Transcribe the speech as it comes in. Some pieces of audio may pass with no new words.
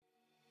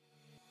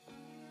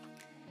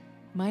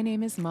My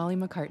name is Molly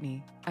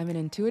McCartney. I'm an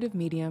intuitive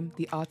medium,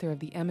 the author of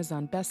the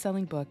Amazon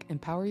best-selling book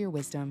Empower Your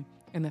Wisdom,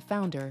 and the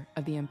founder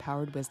of the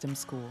Empowered Wisdom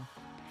School.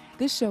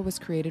 This show was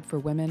created for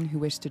women who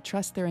wish to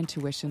trust their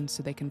intuition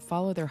so they can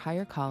follow their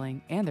higher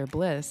calling and their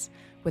bliss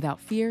without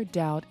fear,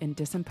 doubt, and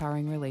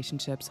disempowering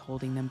relationships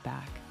holding them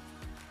back.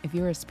 If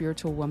you're a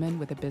spiritual woman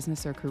with a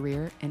business or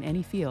career in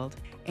any field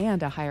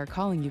and a higher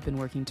calling you've been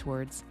working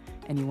towards,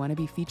 and you want to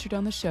be featured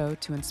on the show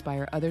to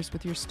inspire others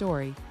with your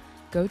story,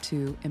 go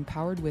to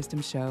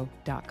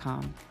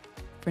empoweredwisdomshow.com.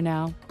 For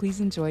now,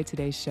 please enjoy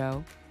today's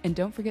show, and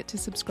don't forget to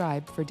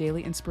subscribe for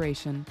daily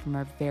inspiration from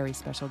our very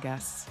special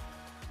guests.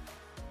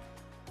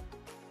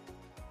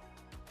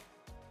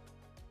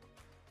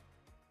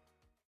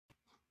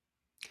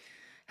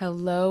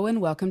 Hello and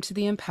welcome to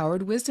the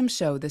Empowered Wisdom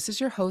Show. This is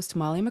your host,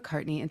 Molly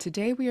McCartney, and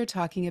today we are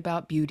talking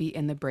about beauty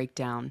in the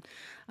breakdown.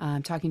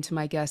 I'm talking to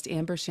my guest,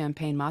 Amber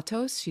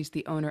Champagne-Matos. She's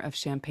the owner of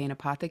Champagne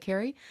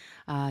Apothecary.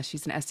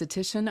 She's an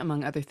esthetician,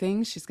 among other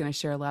things. She's going to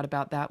share a lot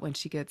about that when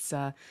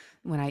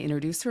when I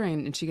introduce her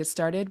and she gets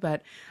started.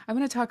 But I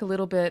want to talk a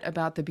little bit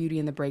about the beauty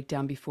in the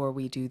breakdown before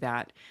we do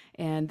that.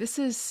 And this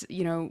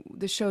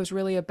show is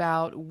really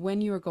about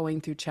when you are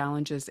going through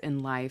challenges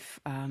in life,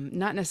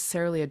 not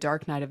necessarily a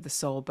dark night of the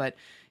soul, but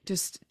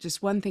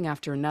just one thing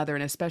after another,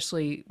 and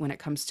especially when it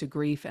comes to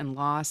grief and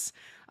loss,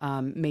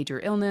 major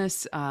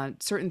illness,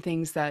 certain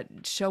things that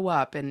show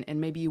up, and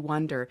maybe you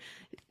wonder,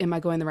 am I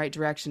going the right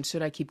direction?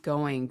 Should I keep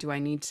going? Do I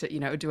need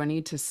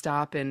to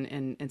stop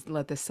and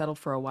let this settle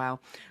for a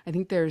while? I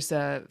think there's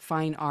a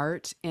fine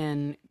art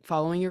in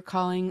following your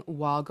calling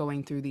while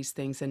going through these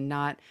things and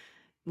not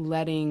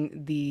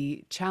letting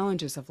the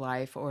challenges of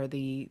life or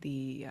the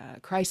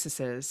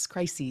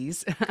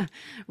crises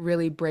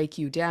really break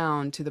you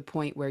down to the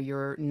point where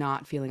you're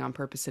not feeling on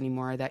purpose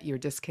anymore, that you're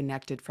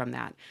disconnected from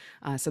that.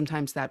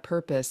 Sometimes that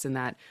purpose and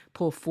that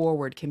pull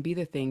forward can be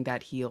the thing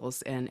that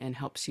heals and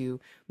helps you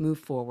move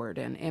forward.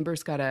 And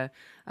Amber's got a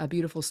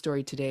beautiful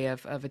story today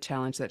of a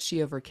challenge that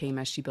she overcame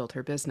as she built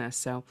her business.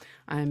 So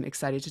I'm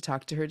excited to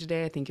talk to her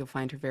today. I think you'll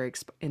find her very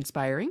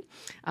inspiring.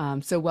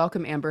 So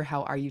welcome, Amber.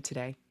 How are you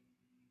today?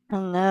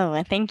 Hello,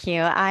 and thank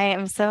you. I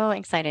am so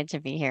excited to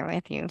be here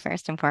with you.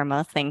 First and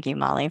foremost, thank you,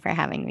 Molly, for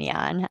having me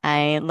on.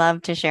 I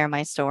love to share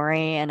my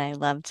story and I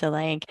love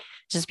to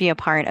just be a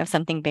part of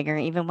something bigger,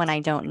 even when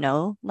I don't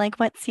know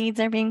what seeds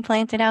are being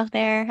planted out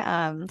there.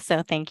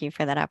 So thank you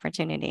for that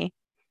opportunity.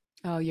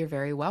 Oh, you're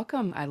very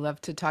welcome. I love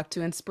to talk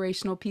to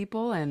inspirational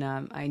people, and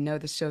I know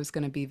the show is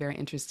going to be very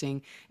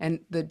interesting and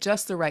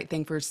just the right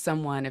thing for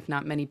someone, if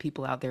not many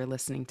people out there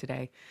listening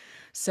today.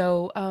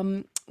 So,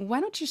 why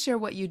don't you share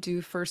what you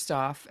do first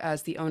off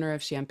as the owner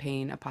of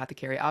Champagne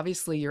Apothecary?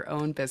 Obviously, your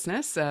own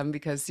business,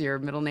 because your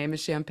middle name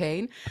is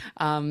Champagne.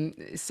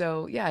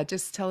 So, yeah,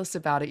 just tell us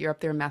about it. You're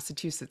up there in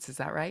Massachusetts, is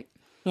that right?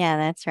 Yeah,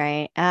 that's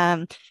right.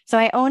 So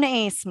I own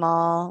a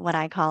small, what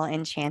I call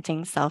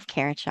enchanting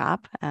self-care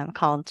shop,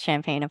 called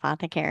Champagne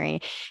Apothecary.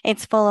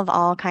 It's full of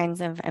all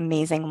kinds of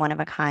amazing,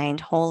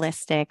 one-of-a-kind,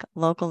 holistic,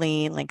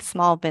 locally,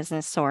 small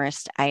business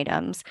sourced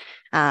items.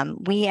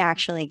 We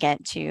actually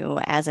get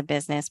to, as a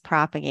business,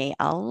 propagate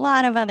a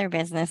lot of other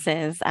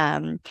businesses,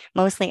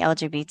 mostly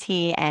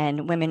LGBT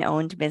and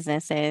women-owned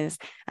businesses,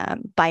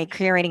 by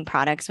creating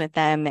products with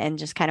them and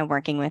just kind of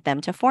working with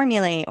them to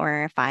formulate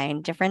or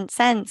find different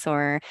scents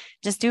or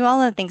just do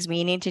all the things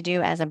we need to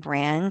do as a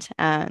brand.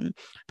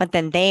 But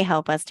then they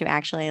help us to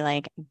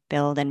actually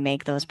build and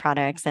make those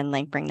products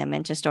and bring them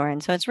into store.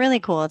 And so it's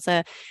really cool. It's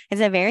a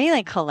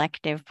very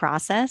collective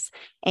process.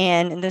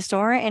 And the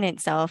store in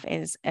itself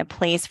is a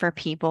place for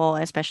people,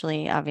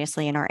 especially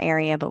obviously in our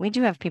area, but we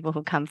do have people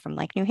who come from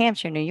New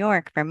Hampshire, New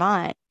York,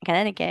 Vermont,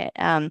 Connecticut,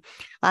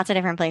 lots of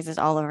different places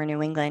all over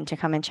New England to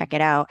come and check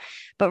it out.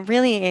 But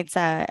really, it's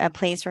a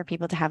place for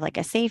people to have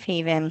a safe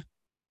haven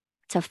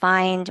to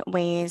find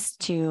ways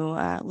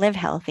to live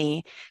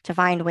healthy, to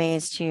find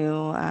ways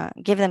to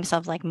give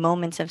themselves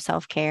moments of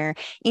self care,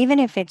 even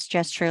if it's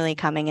just truly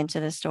coming into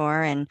the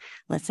store and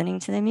listening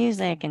to the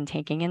music and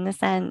taking in the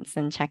scents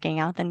and checking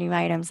out the new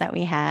items that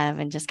we have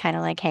and just kind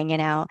of hanging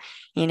out.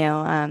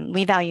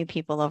 We value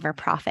people over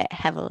profit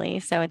heavily,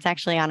 so it's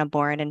actually on a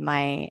board in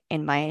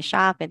my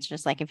shop. It's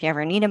just if you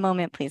ever need a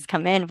moment, please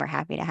come in. We're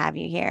happy to have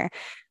you here.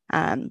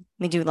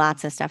 We do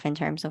lots of stuff in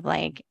terms of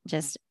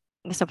just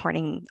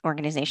supporting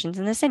organizations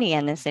in the city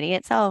and the city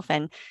itself.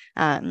 And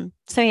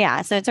so,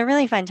 yeah, so it's a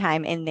really fun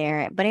time in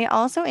there. But it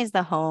also is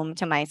the home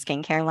to my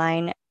skincare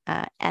line,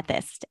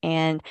 Ethist.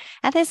 And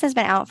Ethist has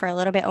been out for a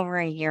little bit over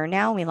a year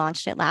now. We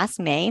launched it last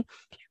May.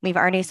 We've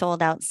already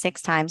sold out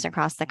 6 times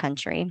across the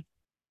country.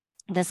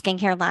 The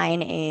skincare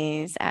line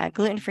is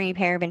gluten-free,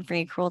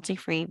 paraben-free,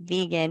 cruelty-free,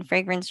 vegan,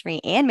 fragrance-free,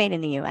 and made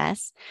in the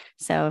US.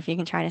 So if you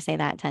can try to say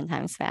that 10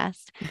 times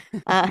fast.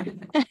 Uh,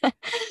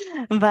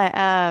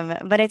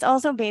 but it's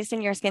also based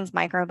in your skin's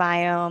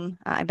microbiome.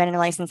 I've been a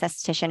licensed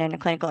esthetician and a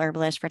clinical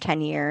herbalist for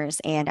 10 years,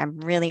 and I'm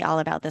really all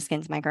about the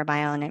skin's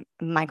microbiome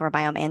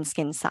and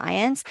skin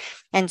science.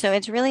 And so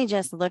it's really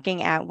just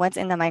looking at what's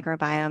in the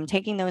microbiome,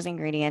 taking those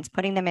ingredients,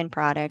 putting them in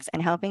products,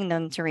 and helping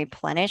them to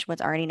replenish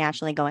what's already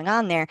naturally going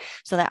on there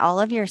so that all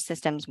of your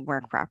systems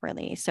work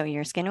properly. So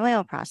your skin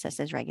oil process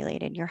is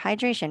regulated, your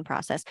hydration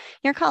process,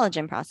 your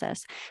collagen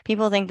process.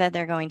 People think that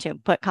they're going to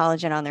put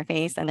collagen on their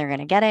face and they're going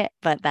to get it,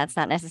 but that's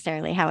not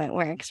necessarily how it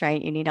works,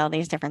 right? You need all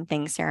these different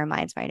things,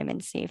 ceramides,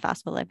 vitamin C,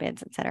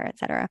 phospholipids, et cetera, et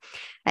cetera.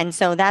 And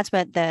so that's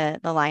what the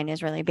line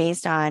is really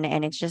based on.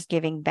 And it's just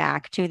giving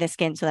back to the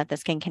skin so that the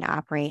skin can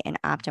operate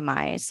and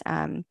optimize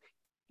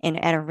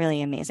at a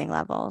really amazing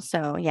level.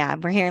 So yeah,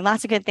 we're hearing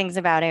lots of good things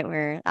about it.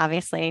 We're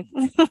obviously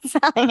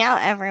selling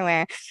out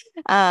everywhere,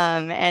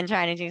 and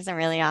trying to do some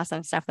really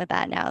awesome stuff with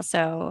that now.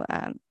 So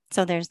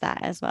there's that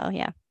as well.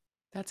 Yeah.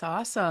 That's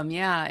awesome.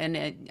 Yeah.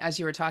 And as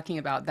you were talking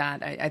about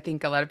that, I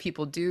think a lot of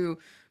people do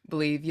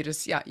believe you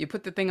just, yeah, you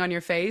put the thing on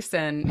your face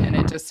and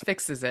it just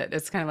fixes it.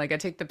 It's kind of like I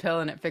take the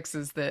pill and it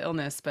fixes the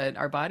illness, but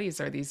our bodies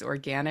are these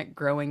organic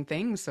growing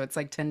things. So it's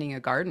like tending a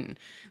garden.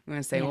 We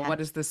want to say, well, Yeah. what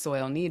does the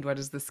soil need? What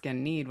does the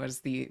skin need?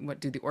 What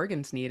do the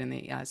organs need in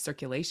the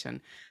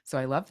circulation? So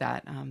I love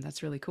that.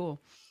 That's really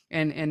cool.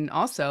 And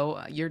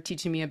also, you're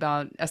teaching me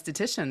about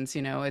estheticians.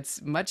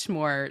 It's much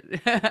more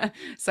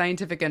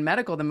scientific and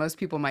medical than most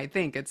people might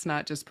think. It's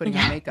not just putting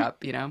on Yeah.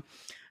 makeup.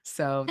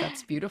 So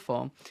that's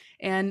beautiful.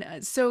 And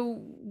so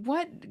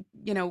what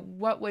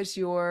was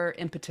your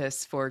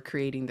impetus for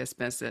creating this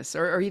business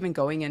or even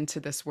going into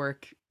this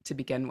work to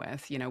begin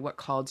with? What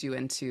called you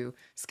into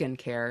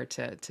skincare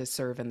to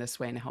serve in this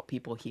way and help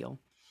people heal?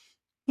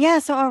 Yeah,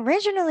 so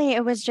originally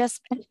it was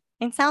just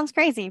it sounds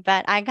crazy,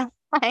 but I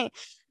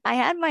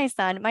had my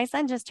son. My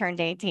son just turned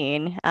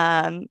 18.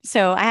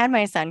 So I had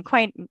my son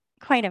quite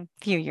a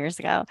few years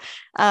ago.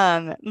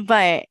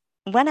 But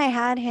when I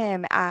had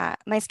him,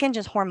 my skin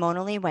just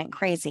hormonally went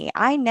crazy.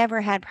 I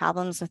never had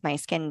problems with my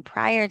skin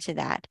prior to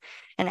that.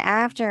 And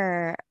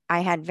after I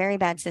had very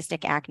bad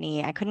cystic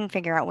acne, I couldn't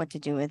figure out what to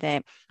do with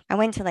it. I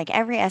went to like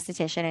every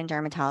esthetician and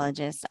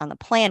dermatologist on the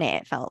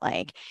planet, it felt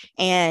like,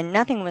 and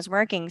nothing was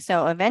working.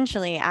 So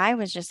eventually I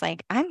was just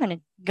like, I'm going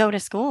to go to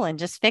school and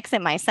just fix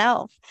it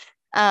myself.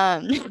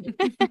 Um,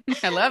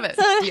 I love so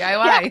it. yeah,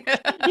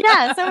 DIY.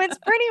 yeah. So it's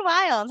pretty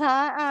wild,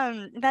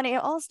 huh? That it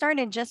all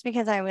started just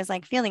because I was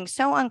like feeling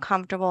so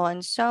uncomfortable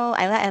and so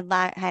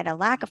had a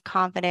lack of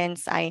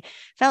confidence. I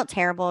felt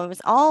terrible. It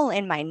was all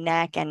in my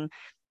neck. And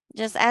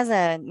just as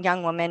a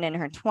young woman in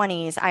her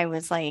 20s, I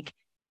was like,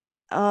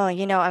 oh,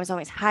 I was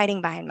always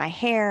hiding behind my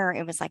hair.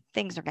 It was like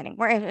things were getting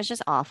worse. It was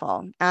just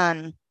awful.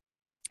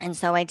 And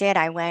so I did.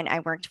 I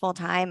worked full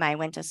time. I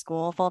went to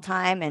school full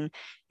time and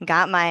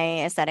got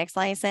my aesthetics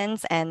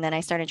license. And then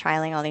I started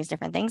trialing all these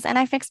different things and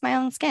I fixed my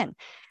own skin.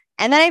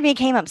 And then I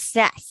became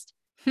obsessed,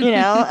 you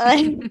know?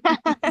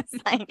 It's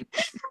like,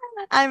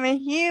 I'm a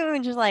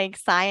huge like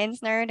science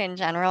nerd in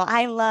general.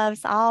 I love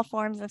all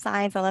forms of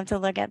science. I love to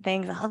look at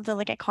things. I love to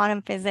look at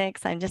quantum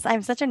physics.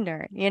 I'm such a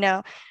nerd.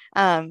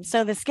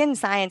 So the skin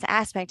science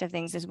aspect of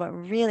things is what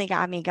really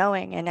got me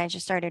going. And I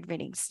just started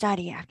reading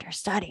study after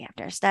study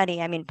after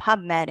study. I mean,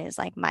 PubMed is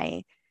like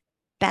my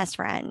best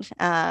friend.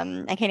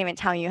 I can't even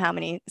tell you how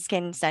many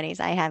skin studies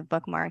I have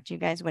bookmarked. You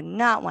guys would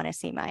not want to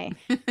see my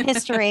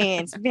history.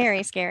 It's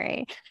very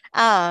scary.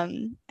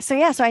 So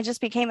yeah, so I just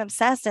became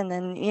obsessed. And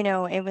then,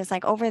 it was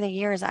like over the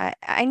years,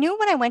 I knew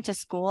when I went to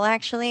school,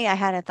 actually, I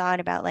had a thought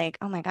about like,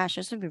 oh my gosh,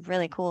 this would be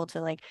really cool to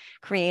like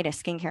create a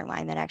skincare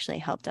line that actually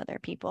helped other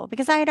people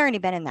because I had already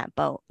been in that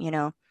boat.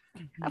 Of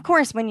Mhm.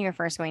 course, when you're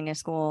first going to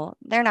school,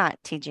 they're not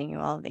teaching you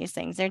all of these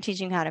things. They're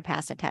teaching you how to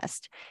pass a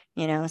test.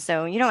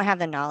 So you don't have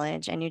the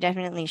knowledge and you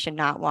definitely should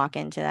not walk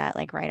into that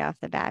like right off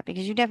the bat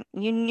because you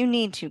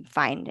need to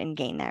find and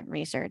gain that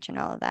research and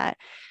all of that.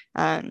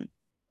 Um,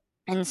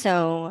 and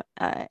so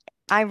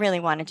I really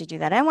wanted to do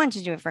that. I wanted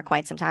to do it for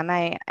quite some time.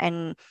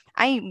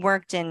 I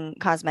worked in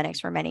cosmetics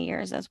for many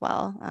years as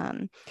well.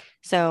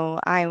 So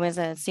I was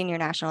a senior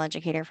national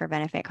educator for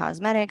Benefit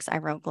Cosmetics. I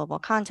wrote global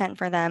content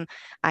for them.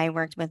 I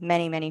worked with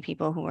many, many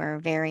people who were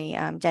very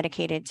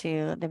dedicated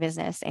to the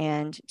business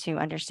and to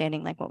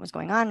understanding like what was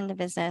going on in the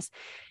business.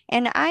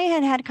 And I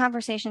had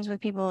conversations with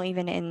people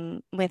even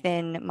in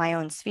within my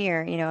own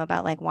sphere,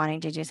 about like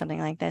wanting to do something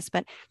like this,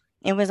 but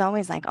it was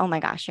always like, oh my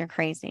gosh, you're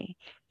crazy.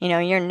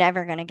 You're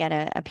never going to get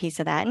a piece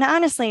of that. And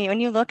honestly, when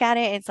you look at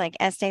it, it's like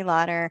Estee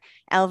Lauder,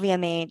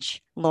 LVMH,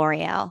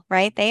 L'Oreal,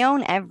 right? They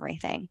own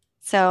everything.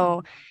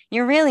 So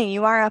you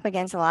are up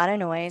against a lot of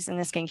noise in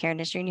the skincare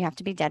industry and you have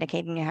to be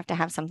dedicated and you have to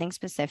have something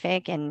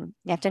specific and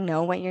you have to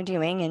know what you're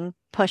doing and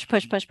push,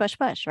 push, push, push,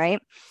 push,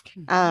 right?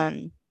 Mhm.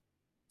 Um,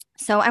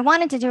 so I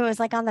wanted to do it was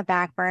like on the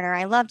back burner.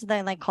 I loved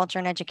the like culture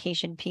and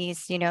education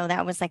piece,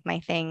 that was like my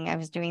thing. I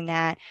was doing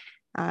that.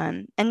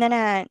 And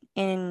then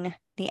in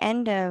the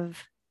end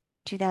of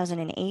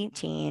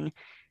 2018,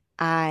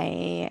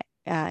 I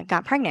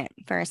got pregnant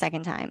for a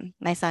second time.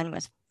 My son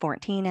was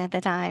 14 at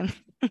the time.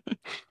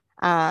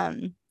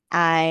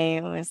 I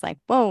was like,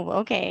 whoa,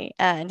 okay.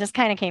 It just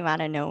kind of came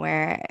out of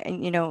nowhere.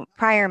 And,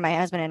 prior, my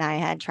husband and I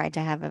had tried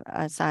to have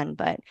a son,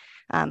 but,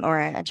 or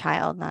a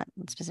child, not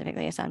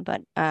specifically a son,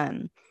 but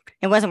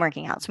it wasn't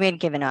working out. So we had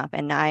given up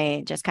and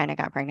I just kind of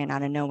got pregnant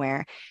out of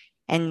nowhere.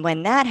 And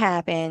when that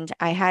happened,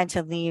 I had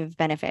to leave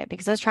benefit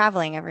because I was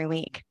traveling every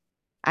week.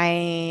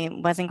 I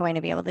wasn't going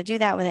to be able to do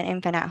that with an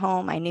infant at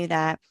home. I knew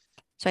that.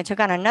 So I took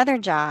on another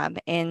job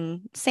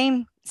in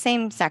same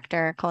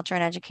sector, culture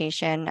and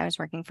education. I was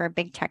working for a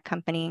big tech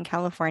company in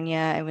California.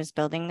 I was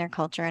building their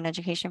culture and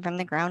education from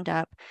the ground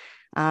up.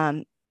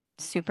 Um,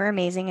 Super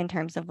amazing in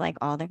terms of like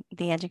all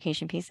the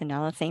education piece and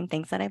all the same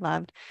things that I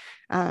loved.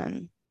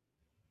 Um,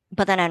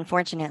 but then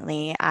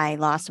unfortunately, I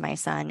lost my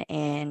son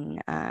in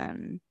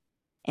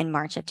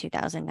March of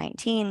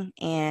 2019,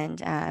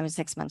 and I was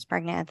 6 months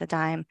pregnant at the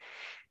time.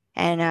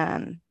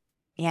 And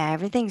yeah,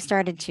 everything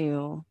started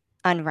to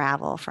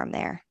unravel from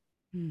there.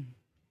 Hmm.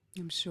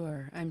 I'm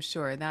sure. I'm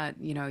sure that,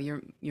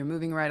 you're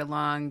moving right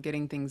along,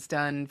 getting things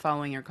done,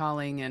 following your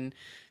calling and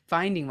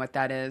finding what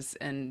that is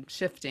and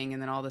shifting,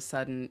 and then all of a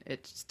sudden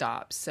it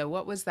stops. So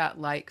what was that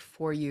like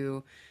for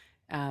you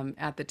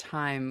at the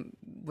time?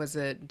 Was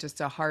it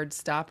just a hard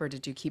stop, or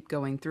did you keep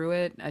going through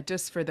it?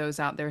 Just for those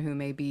out there who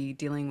may be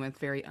dealing with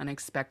very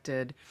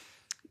unexpected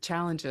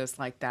challenges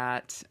like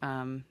that,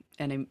 and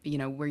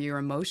where your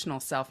emotional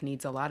self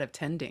needs a lot of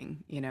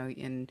tending,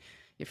 and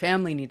your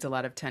family needs a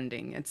lot of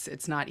tending.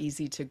 It's not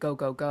easy to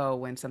go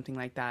when something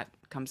like that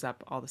comes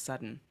up all of a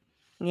sudden.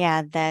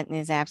 Yeah, that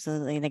is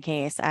absolutely the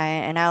case.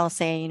 I'll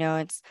say,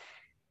 it's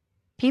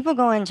people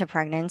go into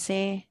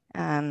pregnancy,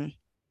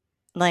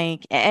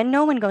 like, and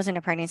no one goes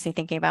into pregnancy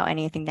thinking about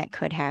anything that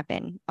could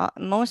happen.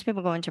 Most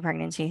people go into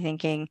pregnancy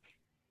thinking,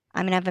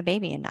 I'm gonna have a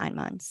baby in 9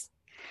 months.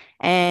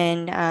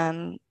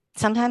 And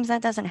sometimes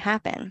that doesn't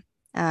happen.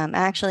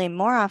 Actually,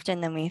 more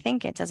often than we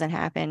think, it doesn't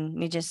happen.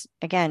 We just,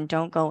 again,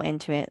 don't go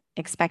into it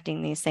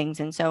expecting these things.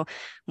 And so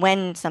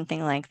when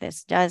something like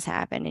this does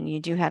happen and you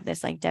do have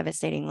this like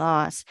devastating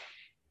loss,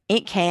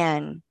 it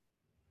can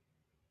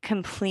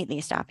completely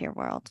stop your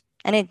world.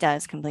 And it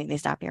does completely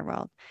stop your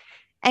world.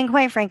 And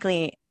quite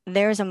frankly,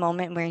 there's a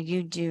moment where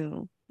you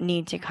do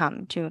need to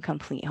come to a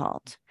complete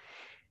halt.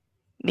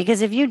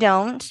 Because if you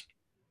don't,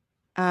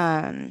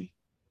 um,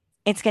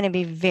 it's going to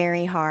be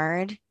very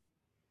hard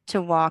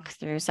to walk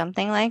through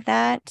something like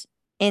that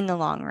in the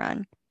long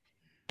run.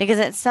 Because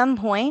at some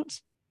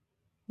point,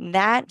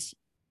 that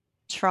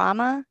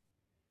trauma,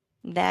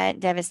 that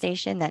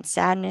devastation, that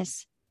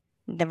sadness,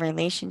 the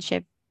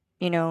relationship,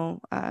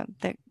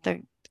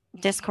 the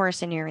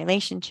discourse in your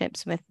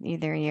relationships with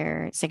either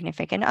your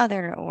significant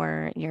other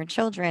or your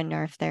children,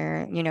 or if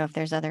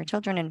there's other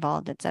children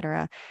involved,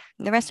 etc.,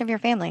 the rest of your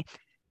family.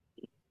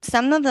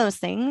 Some of those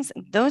things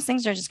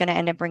are just going to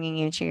end up bringing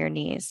you to your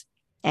knees,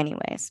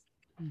 anyways.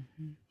 Hmm.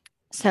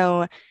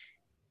 So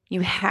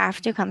you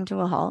have to come to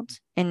a halt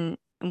and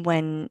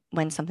when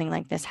something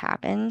like this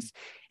happens,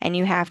 and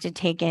you have to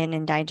take in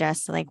and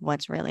digest like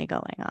what's really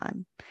going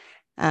on.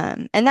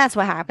 And that's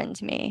what happened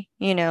to me,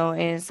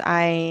 is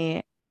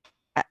I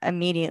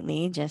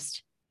immediately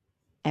just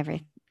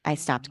every I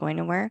stopped going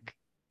to work.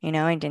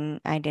 I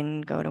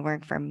didn't go to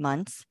work for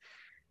months.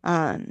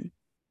 um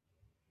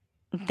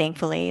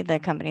Thankfully the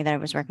company that I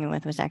was working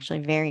with was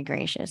actually very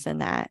gracious in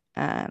that,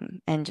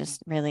 and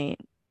just really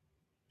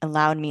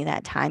allowed me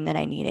that time that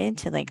I needed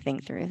to like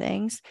think through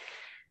things.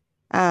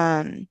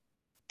 um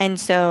And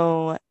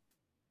so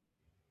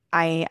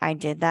I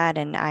did that,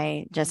 and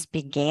I just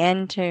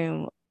began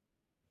to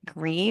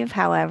grieve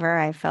however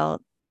I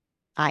felt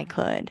I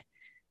could.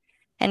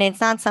 And it's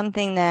not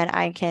something that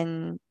I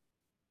can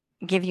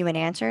give you an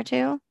answer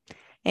to.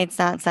 It's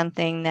not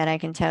something that I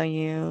can tell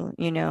you,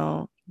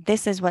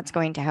 this is what's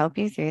going to help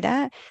you through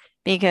that,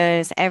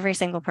 because every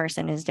single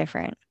person is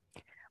different.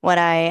 What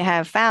I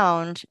have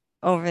found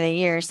over the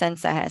years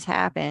since that has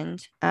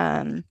happened,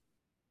 and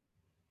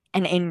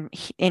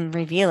in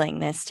revealing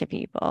this to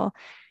people,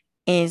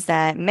 is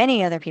that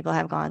many other people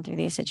have gone through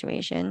these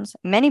situations.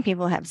 Many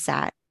people have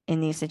sat in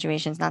these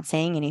situations, not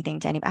saying anything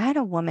to anybody. I had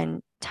a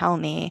woman tell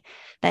me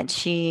that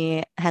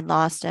she had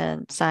lost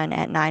a son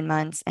at 9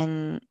 months,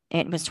 and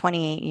it was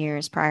 28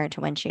 years prior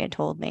to when she had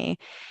told me.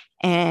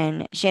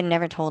 And she had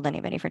never told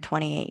anybody for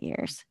 28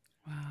 years.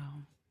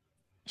 Wow.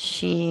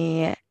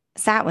 She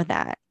sat with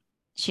that.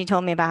 She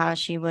told me about how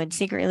she would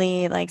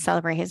secretly like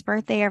celebrate his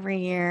birthday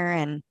every year,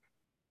 and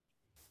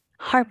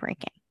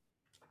heartbreaking.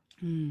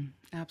 Mm,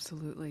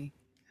 absolutely.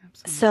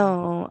 Absolutely.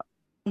 So,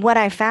 what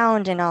I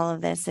found in all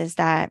of this is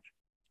that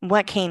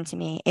what came to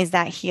me is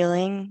that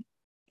healing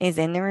is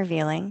in the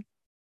revealing.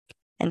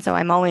 And so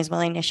I'm always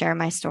willing to share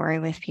my story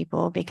with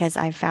people, because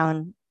I've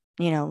found,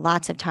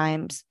 lots of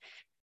times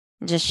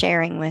just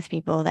sharing with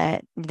people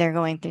that you're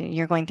going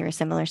through a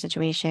similar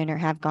situation or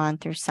have gone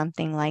through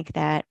something like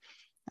that,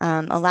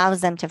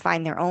 allows them to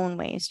find their own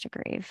ways to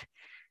grieve.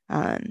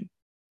 Um,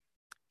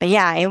 but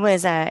yeah, it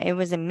was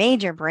a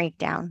major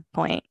breakdown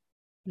point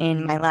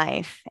in my Mm,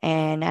 life,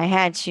 and I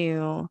had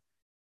to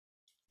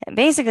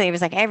basically, it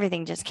was like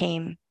everything just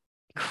came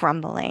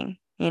crumbling.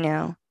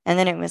 And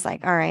then it was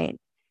like, all right,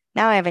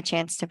 now I have a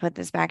chance to put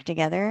this back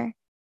together.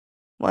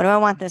 What do I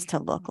want this to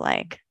look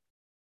like?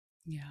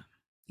 yeah.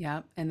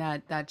 Yeah, and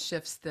that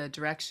shifts the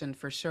direction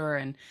for sure.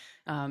 And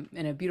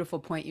a beautiful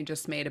point you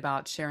just made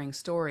about sharing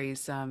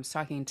stories. I was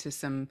talking to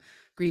some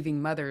grieving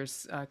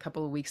mothers a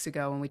couple of weeks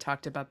ago, and we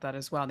talked about that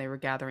as well. They were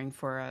gathering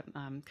for a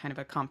kind of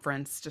a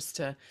conference just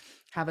to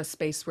have a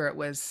space where it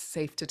was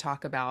safe to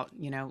talk about,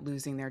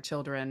 losing their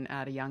children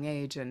at a young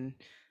age and,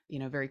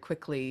 very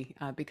quickly,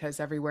 because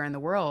everywhere in the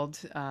world,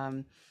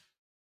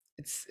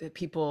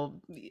 people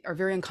are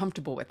very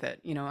uncomfortable with it,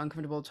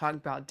 uncomfortable to talk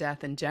about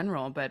death in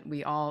general, but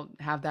we all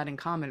have that in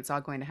common. It's all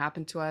going to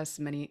happen to us.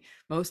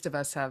 Most of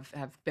us have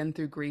been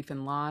through grief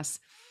and loss,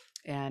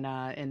 and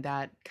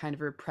that kind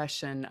of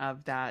repression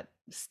of that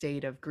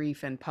state of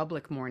grief and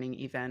public mourning,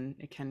 even,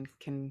 it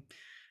can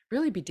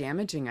really be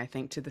damaging, I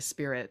think, to the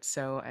spirit.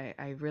 So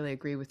I really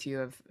agree with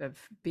you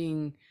of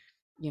being,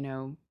 you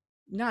know,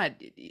 not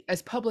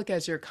as public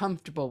as you're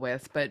comfortable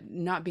with, but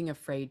not being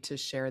afraid to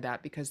share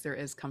that, because there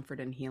is comfort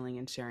and healing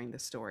in sharing the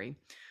story.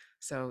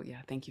 So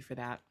yeah, thank you for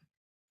that.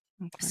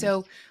 Of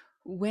So course.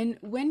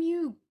 when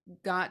you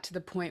got to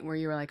the point where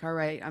you were like, all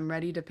right, I'm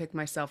ready to pick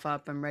myself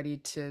up, I'm ready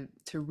to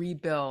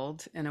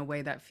rebuild in a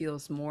way that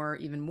feels more,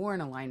 even more in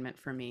alignment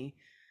for me,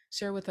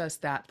 share with us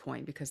that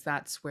point, because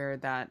that's where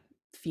that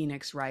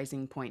phoenix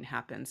rising point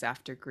happens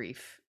after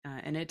grief.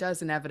 And it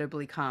does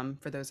inevitably come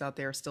for those out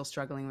there still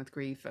struggling with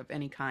grief of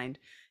any kind.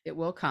 It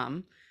will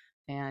come.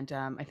 And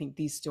I think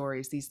these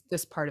stories,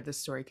 this part of the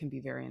story can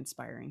be very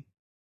inspiring.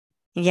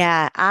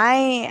 Yeah,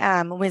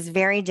 I was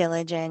very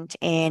diligent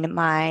in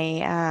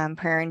my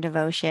prayer and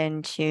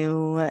devotion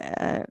to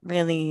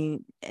really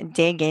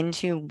dig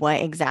into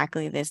what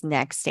exactly this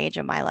next stage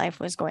of my life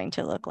was going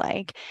to look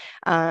like.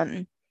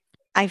 Um,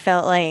 I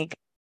felt like,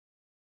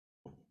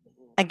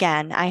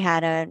 again, I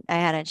had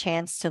a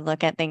chance to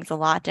look at things a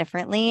lot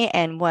differently,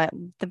 and what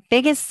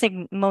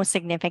the most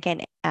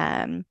significant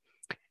thought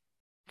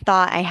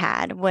I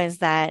had was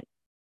that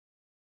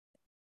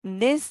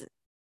this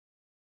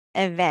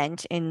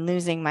event in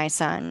losing my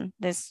son,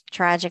 this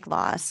tragic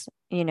loss,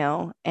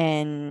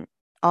 and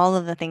all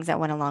of the things that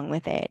went along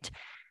with it,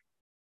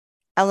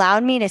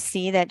 allowed me to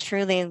see that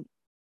truly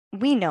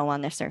we know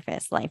on the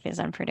surface life is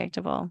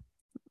unpredictable.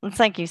 It's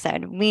like you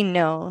said, we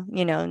know,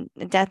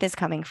 death is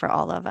coming for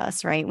all of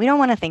us, right? We don't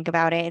want to think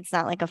about it. It's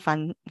not like a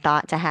fun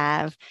thought to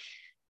have.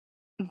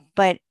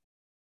 But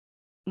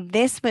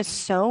this was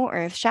so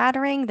earth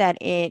shattering that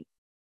it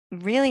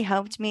really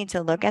helped me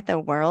to look at the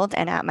world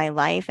and at my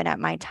life and at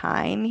my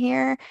time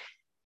here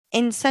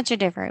in such a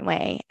different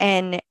way.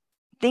 And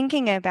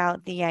thinking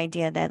about the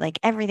idea that like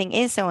everything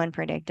is so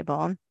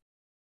unpredictable,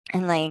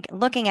 and like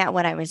looking at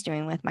what I was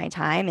doing with my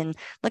time and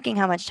looking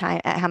how much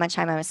time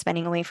I was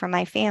spending away from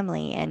my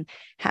family and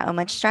how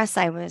much stress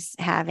I was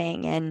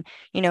having, and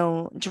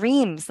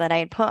dreams that I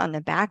had put on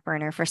the back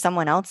burner for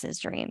someone else's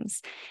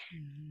dreams.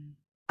 Mhm.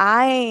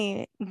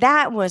 I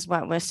That was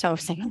what was so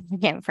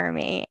significant for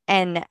me.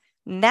 And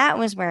that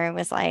was where it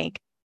was like,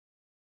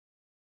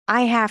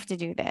 I have to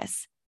do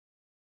this.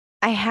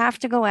 I have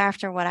to go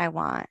after what I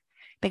want.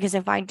 Because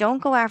if I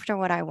don't go after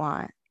what I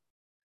want,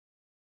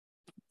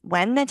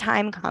 when the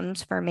time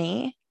comes for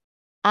me,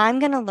 I'm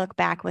going to look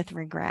back with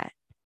regret.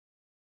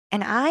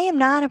 And I am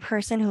not a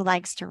person who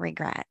likes to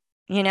regret.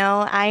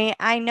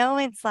 I know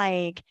it's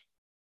like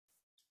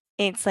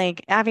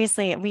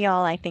obviously we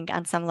all, I think,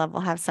 on some level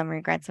have some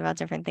regrets about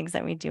different things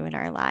that we do in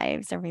our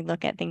lives, or we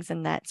look at things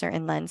in that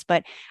certain lens,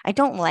 but I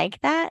don't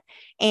like that.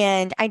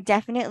 And I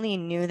definitely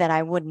knew that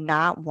I would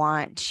not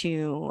want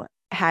to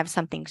have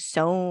something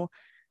so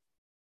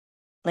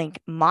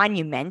like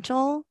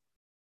monumental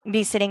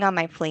be sitting on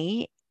my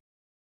plate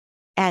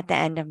at the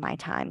end of my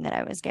time that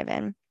I was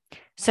given.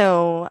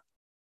 So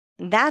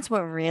that's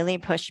what really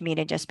pushed me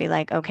to just be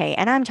like, okay,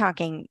 and I'm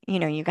talking,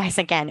 you guys,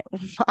 again,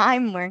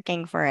 I'm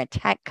working for a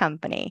tech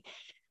company.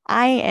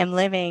 I am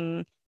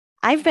living,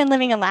 I've been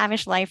living a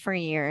lavish life for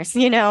years.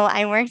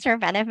 I worked for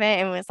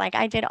benefit. It was like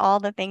I did all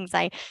the things.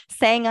 I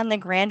sang on the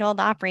Grand Ole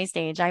Opry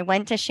stage. I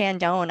went to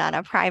Shandong on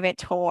a private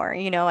tour.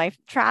 I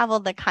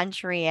traveled the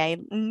country. I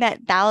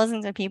met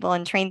thousands of people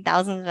and trained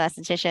thousands of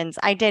estheticians.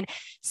 I did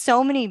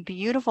so many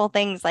beautiful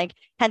things, like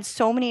had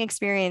so many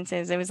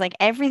experiences. It was like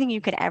everything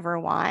you could ever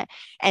want.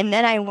 And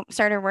then I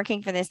started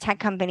working for this tech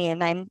company,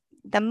 and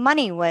the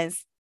money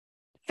was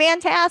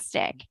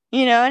fantastic.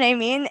 You know what I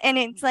mean? And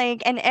it's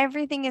like, and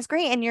everything is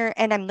great.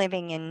 And I'm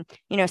living in,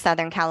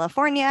 Southern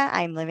California.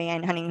 I'm living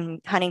in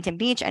Huntington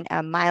Beach, and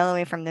a mile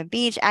away from the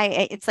beach.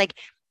 It's like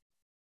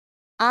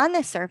on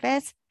the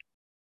surface,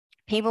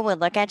 people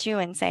would look at you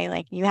and say,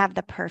 like, you have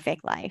the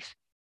perfect life,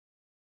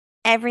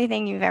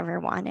 everything you've ever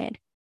wanted.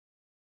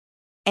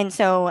 And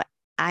so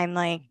I'm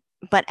like,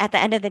 but at the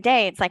end of the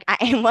day, it's like,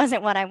 it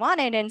wasn't what I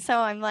wanted. And so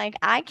I'm like,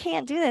 I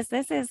can't do this.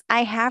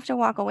 I have to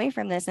walk away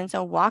from this. And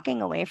so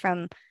walking away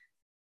from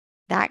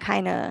that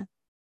kind of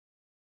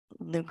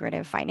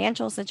lucrative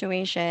financial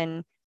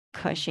situation,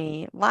 Mhm.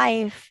 cushy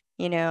life,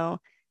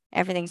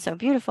 everything's so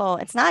beautiful.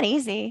 It's not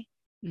easy.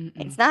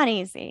 It's Mm-mm. not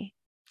easy.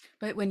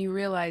 But when you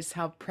realize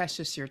how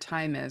precious your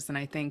time is, and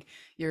I think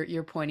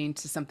you're pointing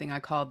to something I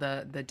call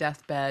the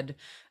deathbed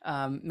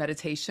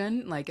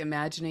meditation, like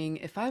imagining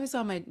if I was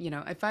on my,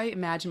 if I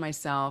imagine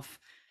myself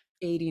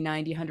 80,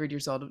 90, 100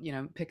 years old,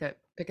 pick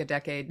a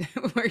decade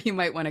where you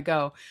might want to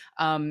go.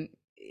 Um,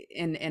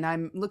 and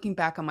I'm looking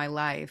back on my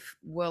life,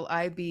 will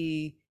I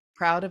be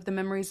proud of the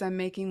memories I'm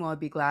making? Will I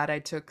be glad I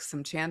took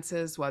some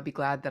chances? Will I be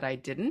glad that I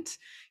didn't?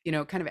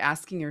 Kind of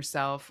asking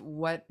yourself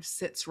what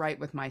sits right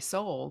with my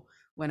soul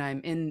when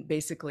I'm in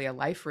basically a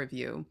life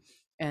review.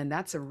 And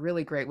that's a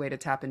really great way to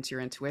tap into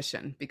your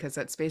intuition, because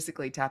that's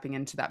basically tapping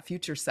into that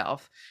future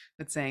self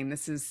that's saying,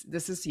 this is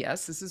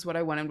yes, this is what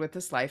I wanted with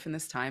this life and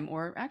this time,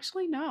 or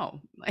actually no.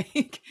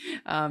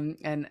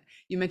 And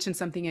you mentioned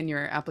something in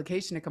your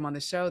application to come on the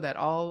show, that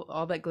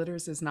all that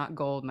glitters is not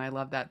gold. And I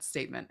love that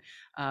statement.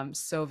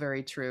 So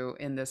very true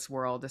in this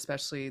world,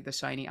 especially the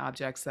shiny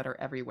objects that are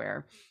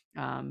everywhere.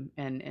 And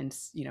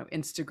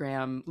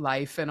Instagram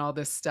life and all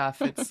this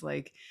stuff, it's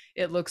like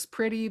it looks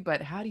pretty,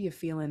 but how do you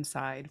feel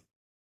inside?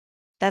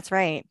 That's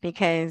right,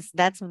 because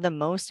that's the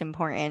most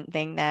important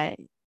thing that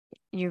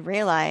you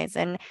realize.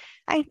 And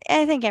I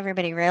think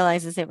everybody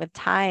realizes it with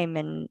time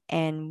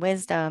and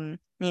wisdom.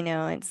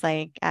 It's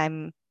like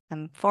I'm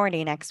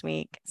 40 next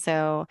week.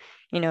 So,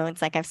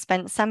 it's like I've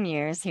spent some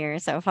years here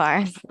so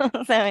far. So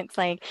it's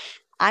like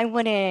I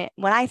wouldn't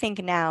what I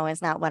think now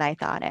is not what I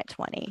thought at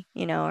 20,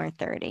 or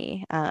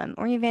 30,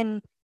 or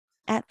even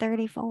at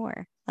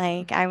 34.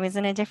 Like I was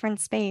in a different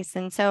space.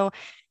 And so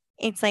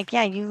it's like,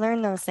 yeah, you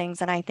learn those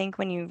things. And I think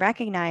when you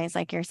recognize,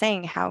 like you're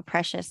saying, how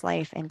precious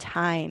life and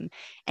time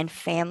and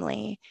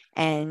family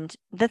and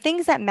the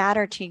things that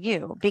matter to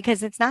you,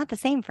 because it's not the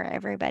same for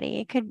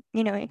everybody. It could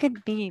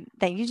be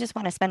that you just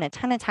want to spend a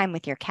ton of time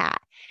with your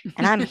cat,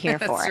 and I'm here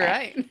That's for it.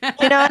 right.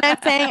 You know what I'm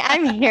saying?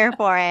 I'm here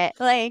for it.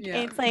 Like,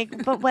 Yeah. it's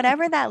like, but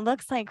whatever that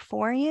looks like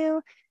for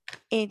you,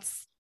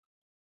 it's,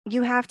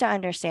 you have to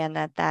understand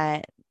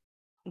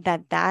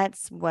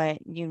that's what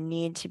you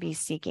need to be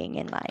seeking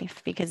in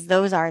life, because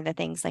those are the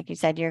things, like you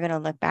said, you're going to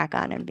look back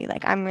on and be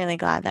like, I'm really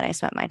glad that I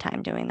spent my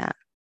time doing that.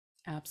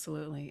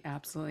 Absolutely,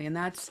 absolutely. And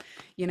that's,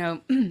 you know,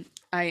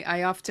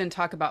 I often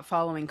talk about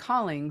following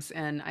callings,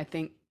 and I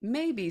think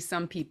maybe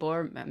some people,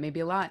 or maybe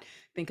a lot,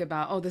 think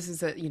about, oh, this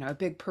is a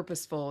big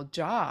purposeful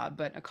job,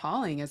 but a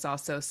calling is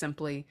also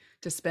simply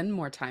to spend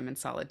more time in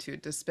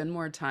solitude, to spend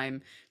more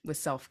time with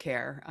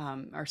self-care.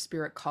 Our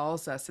spirit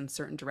calls us in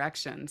certain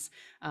directions.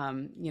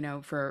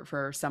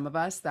 For some of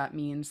us, that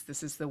means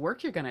this is the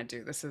work you're going to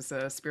do. This is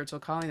a spiritual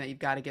calling that you've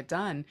got to get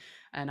done.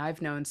 And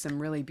I've known some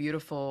really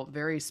beautiful,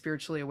 very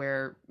spiritually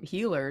aware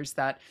healers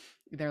that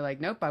they're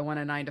like, nope, I want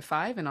a 9 to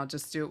 5 and I'll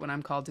just do it when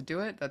I'm called to do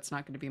it. That's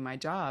not going to be my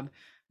job.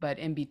 But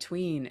in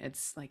between,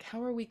 it's like,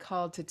 how are we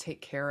called to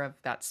take care of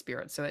that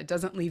spirit so it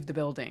doesn't leave the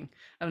building?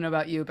 I don't know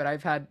about you, but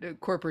I've had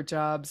corporate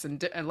jobs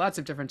and lots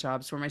of different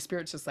jobs where my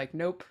spirit's just like,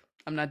 nope,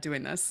 I'm not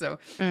doing this. So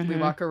we Mm-hmm.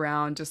 walk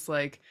around just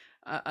like,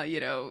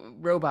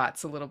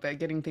 robots a little bit,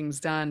 getting things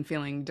done,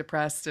 feeling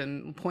depressed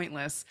and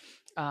pointless.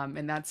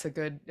 And that's a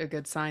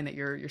good sign that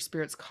your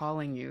spirit's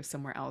calling you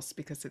somewhere else,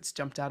 because it's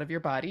jumped out of your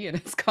body and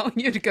it's calling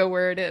you to go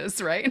where it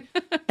is, right?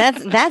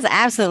 That's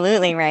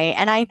absolutely right.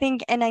 And I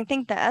think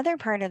the other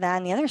part of that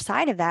and the other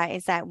side of that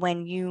is that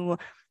when you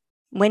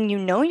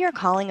know your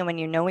calling and when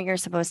you know what you're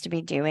supposed to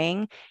be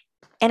doing.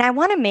 And I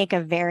want to make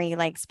a very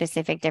like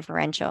specific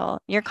differential.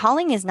 Your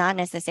calling is not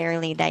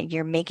necessarily that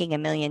you're making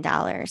 $1 million.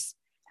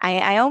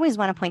 I always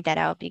want to point that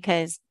out,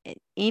 because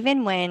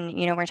even when,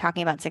 we're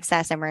talking about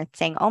success and we're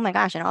saying, oh my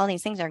gosh, and all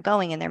these things are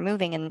going and they're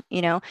moving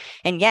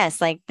and yes,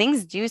 like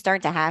things do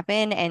start to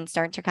happen and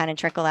start to kind of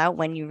trickle out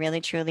when you really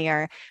truly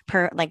are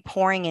like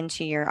pouring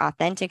into your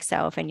authentic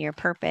self and your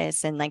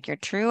purpose and like your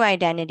true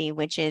identity,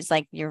 which is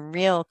like your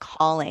real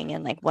calling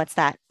and like what's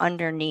that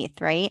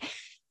underneath, right?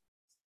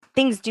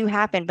 Things do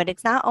happen, but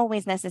it's not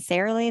always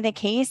necessarily the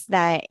case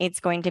that it's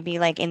going to be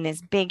like in this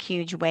big,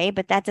 huge way.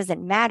 But that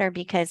doesn't matter,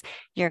 because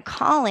your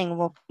calling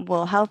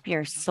will help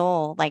your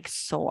soul like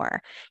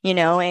soar.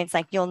 It's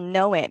like you'll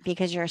know it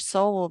because your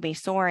soul will be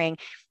soaring.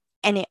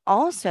 And it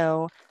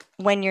also,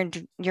 when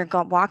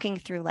walking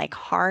through like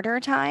harder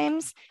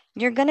times,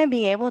 you're going to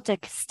be able to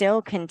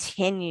still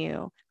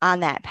continue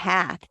on that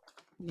path.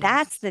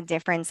 That's Yes. the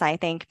difference, I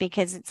think,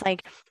 because it's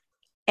like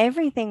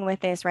everything with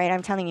this, right?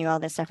 I'm telling you all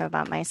this stuff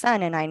about my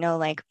son, and I know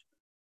like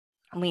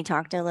we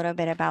talked a little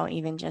bit about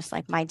even just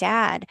like my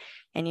dad,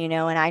 and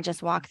I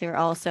just walked through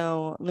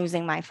also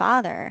losing my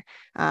father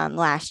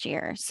last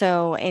year.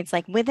 So it's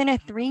like within a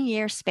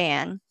 3-year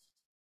span,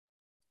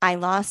 I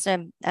lost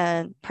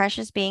a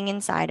precious being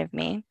inside of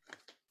me.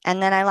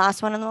 And then I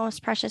lost one of the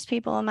most precious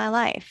people in my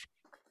life.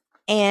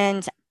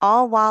 And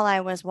all while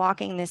I was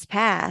walking this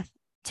path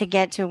to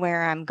get to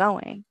where I'm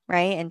going,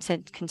 right? And to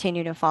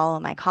continue to follow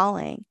my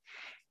calling.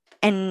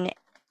 And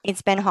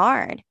it's been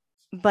hard,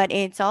 but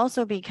it's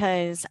also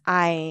because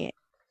I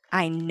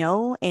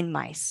know in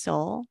my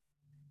soul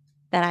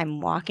that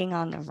I'm walking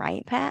on the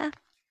right path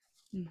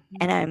and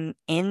Hmm. I'm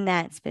in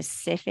that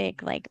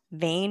specific like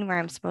vein where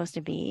I'm supposed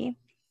to be.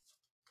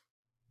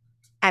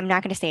 I'm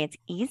not going to say it's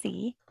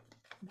easy,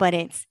 but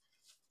it's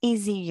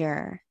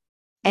easier.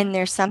 Yeah. And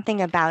there's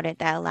something about it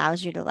that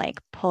allows you to like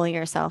pull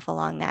yourself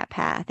along that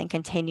path and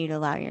continue to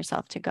allow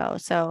yourself to go.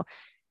 So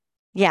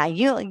yeah,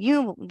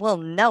 you will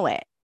know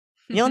it.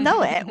 You'll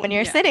know it when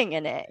you're Yeah. sitting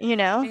in it, you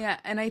know? Yeah,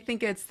 and I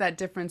think it's that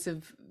difference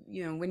of,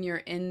 when you're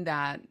in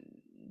that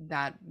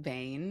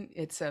vein,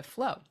 it's a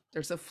flow.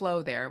 There's a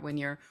flow there. When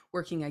you're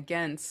working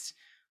against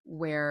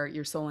where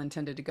your soul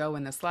intended to go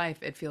in this life,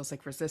 it feels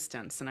like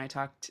resistance. And I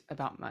talked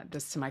about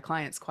this to my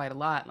clients quite a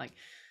lot. Like,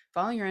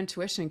 following your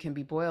intuition can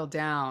be boiled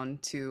down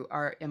to,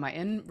 am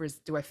I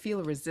do I feel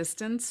a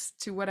resistance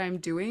to what I'm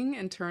doing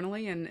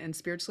internally and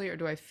spiritually, or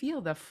do I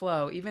feel the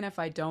flow, even if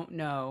I don't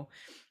know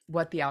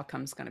what the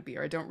outcome is going to be,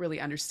 or I don't really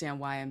understand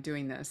why I'm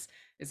doing this?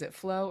 Is it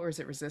flow or is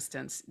it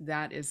resistance?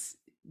 That is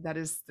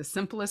the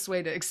simplest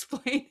way to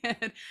explain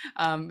it,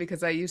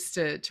 because I used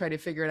to try to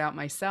figure it out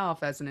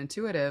myself as an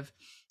intuitive,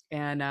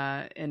 and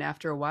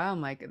after a while,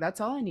 I'm like,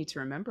 that's all I need to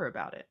remember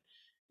about it.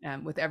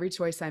 With every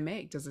choice I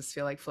make, does this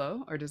feel like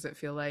flow, or does it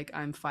feel like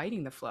I'm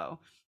fighting the flow?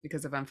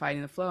 Because if I'm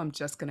fighting the flow, I'm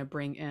just going to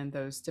bring in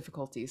those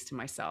difficulties to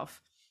myself.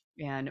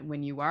 And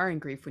when you are in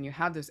grief, when you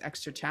have those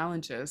extra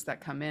challenges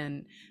that come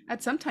in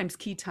at sometimes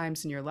key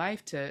times in your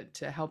life to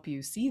help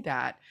you see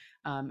that,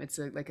 it's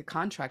like a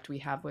contract we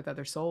have with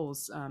other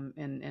souls,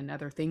 and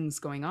other things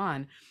going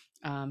on.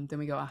 Then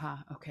we go,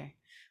 aha, okay,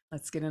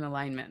 let's get in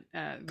alignment,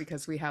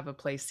 because we have a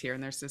place here,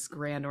 and there's this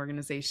grand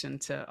organization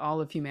to all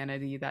of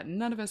humanity that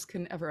none of us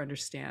can ever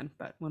understand.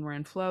 But when we're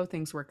in flow,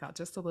 things work out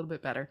just a little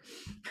bit better.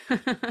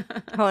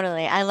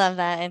 Totally. I love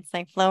that. It's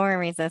like flow or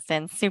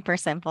resistance, super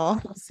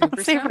simple,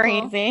 Super super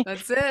simple. easy.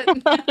 That's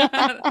it.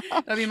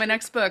 That'll be my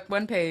next book,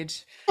 one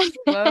page.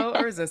 Flow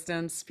or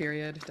resistance,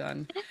 period,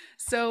 done.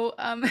 So,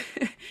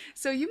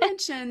 so you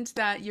mentioned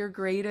that your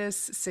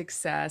greatest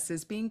success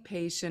is being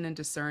patient and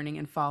discerning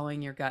and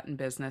following your gut and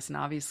business. And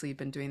obviously, you've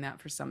been doing that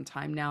for some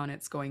time now, and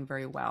it's going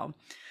very well.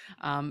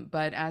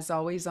 But as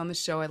always on the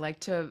show, I like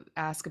to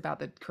ask about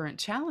the current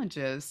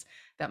challenges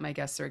that my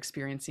guests are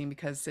experiencing,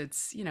 because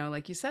it's,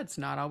 like you said, it's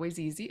not always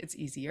easy. It's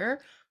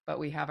easier, but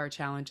we have our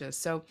challenges.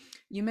 So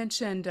you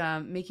mentioned,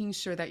 making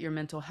sure that your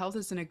mental health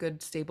is in a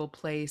good, stable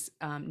place,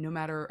 no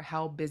matter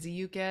how busy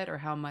you get or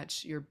how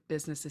much your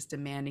business is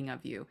demanding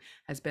of you,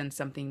 has been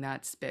something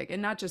that's big.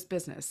 And not just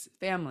business,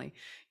 family,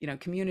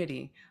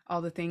 community,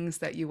 all the things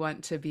that you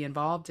want to be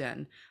involved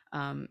in.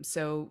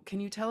 So, can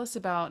you tell us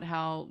about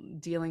how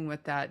dealing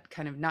with that,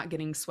 kind of not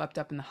getting swept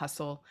up in the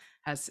hustle,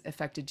 has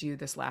affected you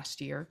this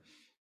last year?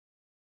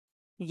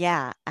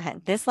 Yeah,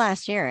 this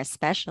last year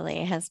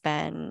especially has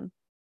been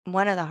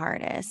one of the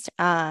hardest.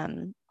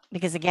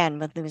 Because again,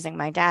 with losing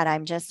my dad,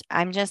 I'm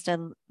just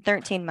a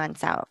 13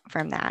 months out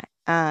from that.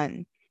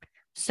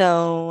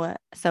 So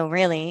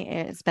really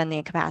it's been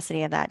the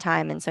capacity of that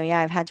time. And so yeah,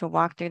 I've had to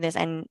walk through this,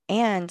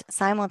 and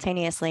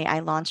simultaneously I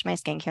launched my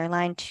skincare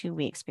line 2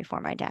 weeks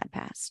before my dad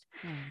passed.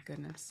 Oh,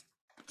 goodness.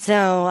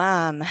 So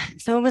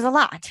it was a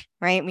lot,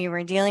 right? We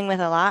were dealing with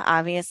a lot,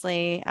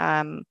 obviously,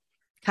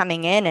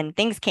 coming in, and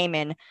things came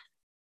in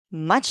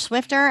much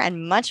swifter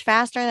and much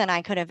faster than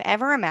I could have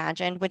ever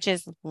imagined, which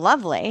is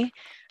lovely.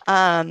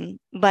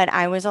 But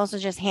I was also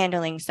just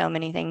handling so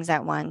many things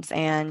at once,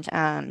 and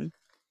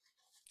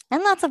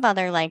lots of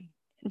other like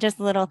just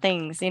little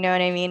things, you know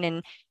what I mean?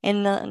 And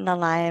in the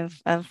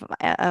life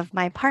of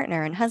my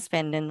partner and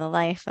husband, in the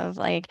life of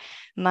like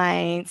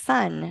my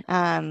son.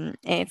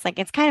 It's like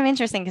it's kind of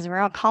interesting because we're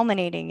all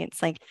culminating.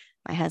 It's like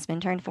my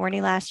husband turned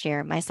 40 last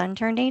year, my son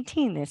turned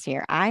 18 this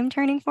year, I'm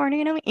turning 40,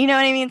 you know what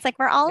I mean? It's like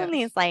we're all in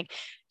Yes. these like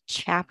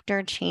chapter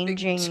Big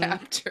changing,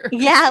 chapters.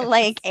 yeah, Yes.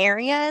 like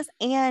areas.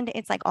 And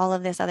it's like all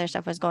of this other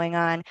stuff was going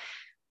on.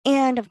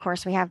 And of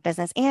course we have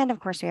business, and of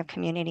course we have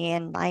community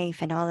and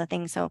life and all the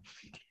things. So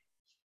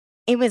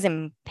it was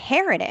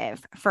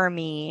imperative for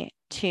me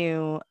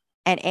to,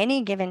 at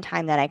any given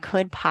time that I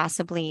could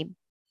possibly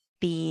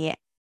be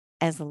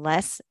as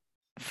less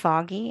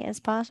foggy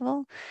as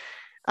possible,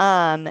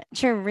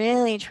 to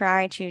really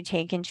try to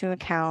take into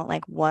account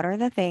like what are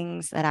the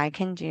things that I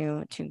can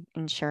do to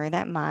ensure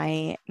that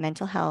my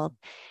mental health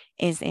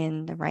is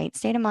in the right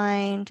state of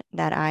mind,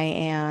 that I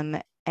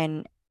am,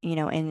 and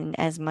in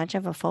as much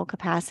of a full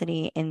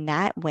capacity in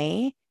that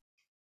way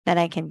that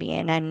I can be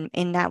in. And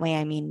in that way,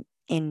 I mean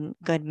in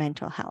good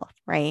mental health,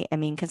 right? I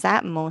mean, because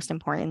that most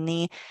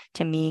importantly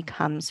to me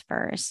comes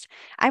first.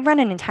 I run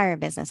an entire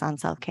business on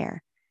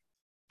self-care.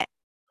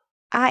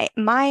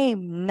 My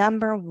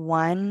number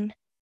one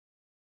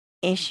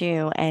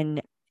issue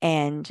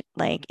and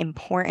like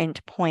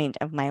important point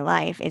of my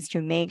life is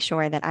to make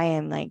sure that I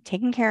am like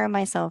taking care of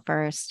myself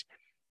first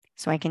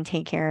so I can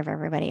take care of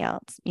everybody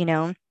else, you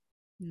know?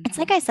 It's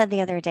like Hmm. I said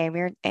the other day,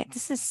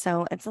 it's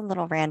a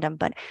little random,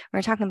 but we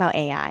are talking about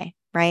AI,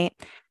 right?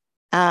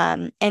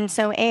 And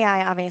so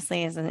AI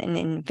obviously is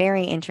in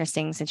very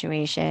interesting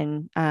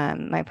situation.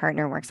 My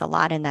partner works a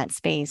lot in that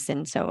space,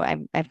 and so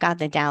I've got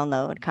the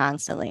download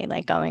constantly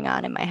like going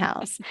on in my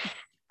house.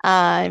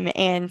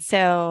 And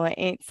so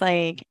it's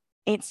like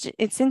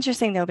it's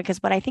interesting though, because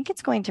what I think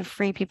it's going to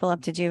free people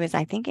up to do is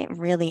I think it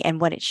really,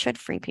 and what it should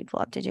free people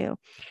up to do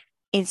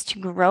is to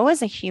grow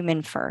as a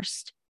human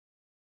first,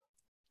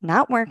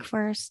 not work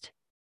first,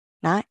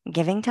 not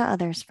giving to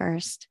others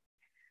first,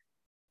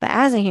 but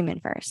as a human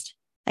first.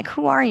 Like,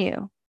 who are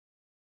you?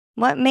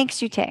 What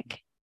makes you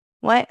tick?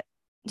 What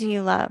do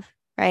you love?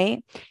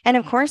 Right. And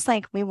of course,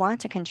 like we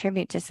want to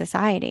contribute to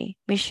society.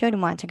 We should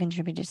want to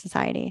contribute to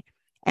society.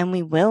 And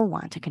we will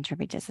want to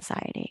contribute to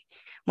society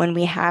when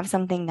we have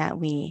something that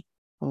we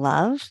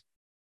love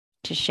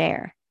to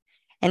share.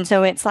 And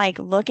so it's like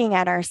looking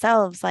at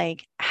ourselves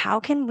like, how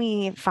can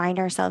we find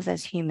ourselves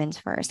as humans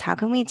first? How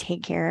can we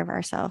take care of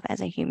ourselves as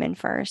a human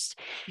first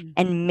Hmm.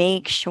 and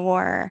make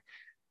sure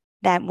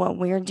that what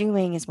we're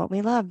doing is what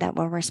we love, that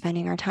what we're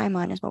spending our time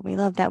on is what we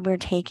love, that we're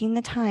taking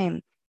the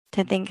time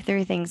to think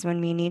through things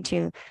when we need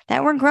to,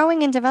 that we're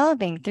growing and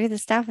developing through the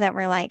stuff that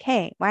we're like,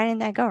 hey, why didn't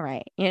that go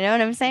right? You know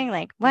what I'm saying?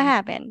 Like, what Hmm.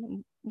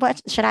 happened?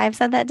 What should I have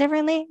said that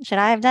differently? Should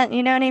I have done,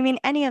 you know what I mean?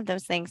 Any of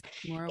those things.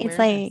 More It's awareness.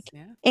 like,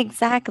 Yeah.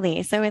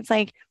 exactly. So it's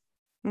like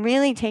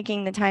really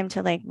taking the time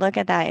to like look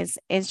at that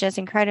is just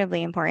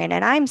incredibly important.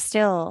 And I'm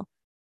still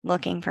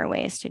looking for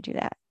ways to do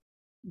that.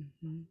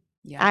 Hmm.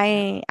 Yeah.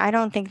 I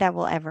don't think that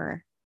will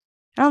ever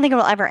I don't think it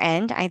will ever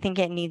end. I think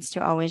it needs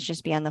to always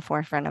just be on the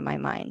forefront of my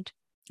mind.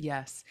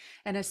 Yes.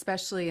 And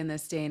especially in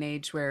this day and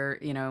age where,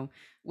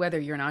 whether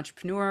you're an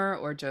entrepreneur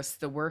or just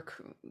the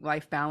work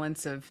life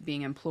balance of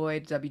being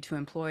employed, W-2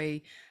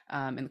 employee,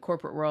 in the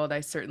corporate world,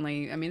 I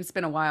mean, it's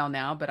been a while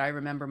now, but I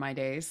remember my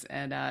days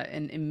and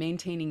in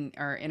maintaining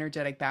our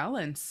energetic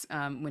balance,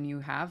 when you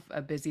have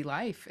a busy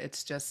life,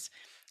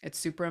 it's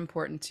super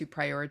important to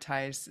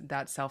prioritize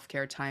that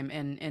self-care time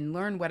and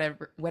learn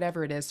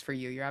whatever it is for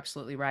you. You're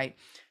absolutely right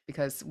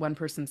because one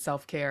person's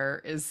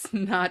self-care is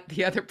not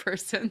the other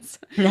person's.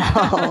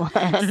 No,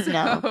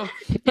 no. So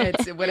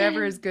it's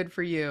whatever is good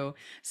for you.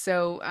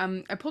 So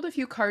I pulled a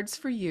few cards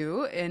for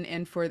you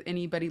and for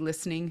anybody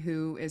listening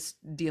who is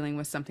dealing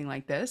with something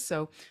like this.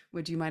 So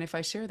would you mind if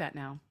I share that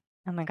now?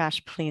 Oh my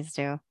gosh, please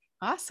do.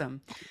 Awesome.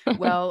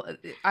 Well,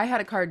 I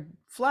had a card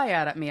fly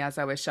out at me as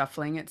I was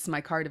shuffling. It's my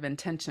card of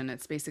intention.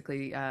 It's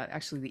basically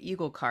actually the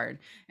eagle card,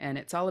 and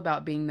it's all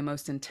about being the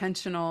most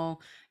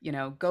intentional,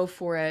 go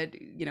for it,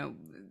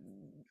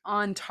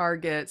 on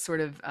target sort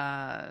of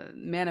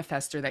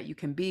manifester that you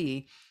can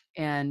be.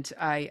 And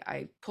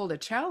I pulled a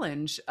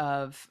challenge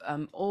of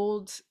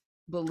old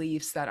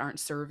beliefs that aren't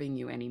serving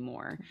you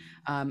anymore.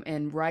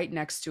 And right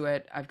next to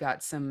it, I've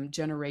got some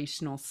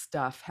generational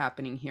stuff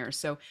happening here.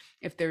 So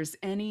if there's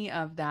any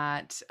of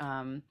that,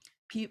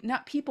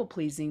 not people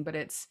pleasing, but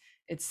it's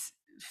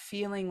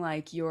feeling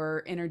like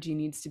your energy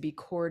needs to be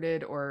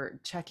courted or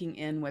checking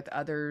in with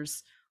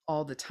others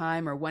all the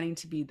time or wanting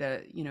to be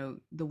the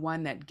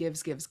one that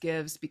gives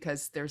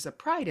because there's a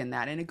pride in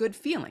that and a good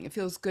feeling. It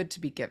feels good to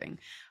be giving,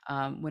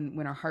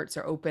 when our hearts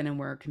are open and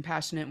we're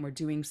compassionate and we're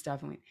doing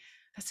stuff and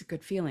that's a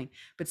good feeling.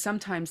 But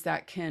sometimes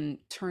that can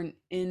turn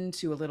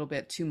into a little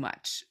bit too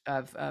much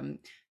of,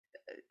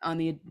 on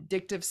the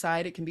addictive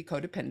side, it can be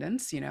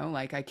codependence,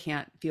 like I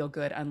can't feel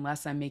good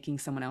unless I'm making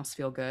someone else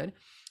feel good.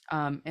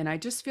 And I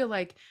just feel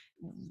like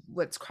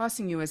what's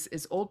crossing you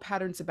is old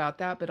patterns about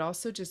that, but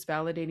also just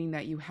validating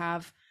that you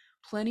have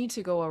plenty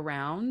to go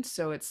around.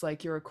 So it's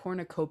like you're a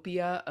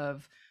cornucopia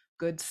of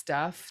good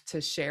stuff to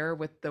share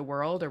with the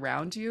world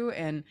around you,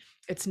 and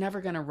it's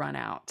never going to run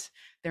out.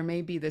 There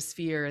may be this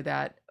fear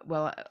that,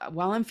 well,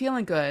 while I'm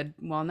feeling good,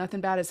 while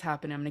nothing bad has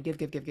happened, I'm going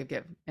to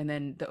give, and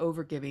then the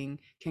overgiving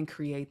can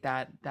create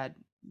that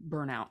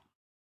burnout.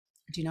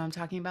 Do you know what I'm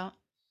talking about?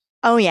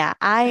 Oh yeah,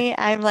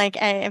 I'm like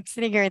I'm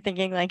sitting here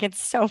thinking like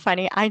it's so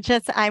funny. I'm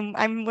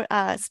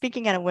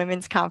speaking at a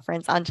women's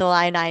conference on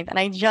July 9th, and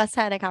I just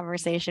had a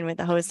conversation with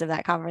the host of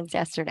that conference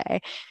yesterday.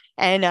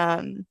 And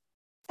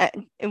uh,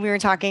 we were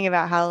talking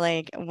about how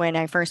like when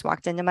I first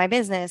walked into my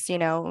business, it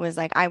was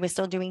like I was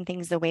still doing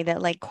things the way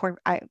that like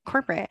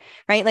corporate,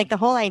 right? Like the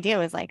whole idea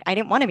was like I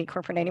didn't want to be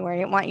corporate anymore. I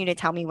didn't want you to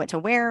tell me what to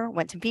wear,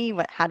 what to be,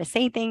 how to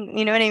say things,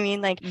 you know what I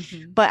mean? Like,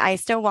 Hmm. but I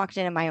still walked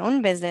into my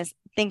own business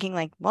thinking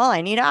like, well, I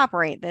need to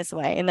operate this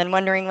way, and then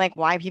wondering like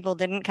why people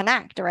didn't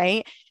connect,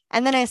 right?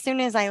 And then as soon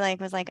as I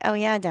like was like, oh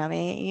yeah,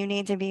 dummy, you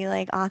need to be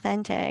like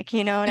authentic,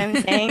 you know what I'm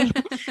saying?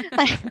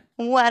 Like,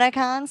 what a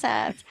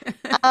concept.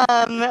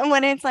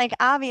 When it's like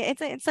obvious,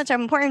 it's such an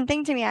important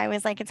thing to me. I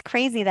was like, it's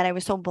crazy that I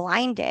was so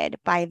blinded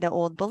by the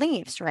old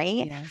beliefs,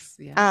 right? Yes,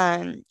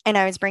 yeah, And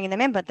I was bringing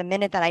them in, but the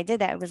minute that I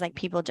did that, it was like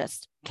people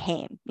just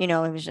came,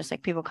 it was just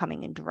like people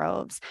coming in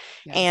droves,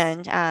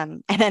 yes.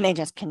 and then they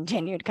just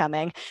continued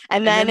coming,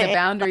 and And then then the it,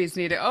 boundaries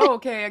need to, oh,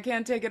 okay, I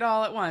can't take it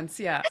all at once.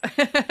 Yeah.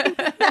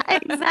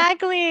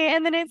 exactly,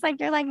 and then it's like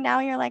you're like now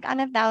you're like on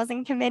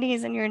 1,000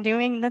 committees, and you're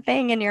doing the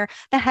thing, and you're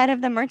the head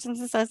of the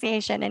Merchants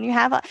Association, and you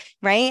have a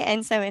right,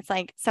 and so it's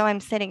like so I'm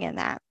sitting in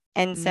that,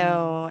 and Mm.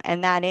 so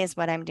and that is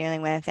what I'm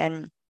dealing with,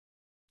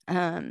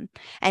 um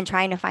and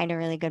trying to find a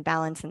really good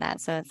balance in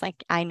that. So it's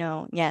like I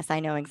know, yes, I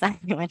know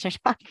exactly what you're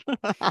talking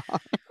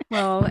about.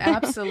 Well,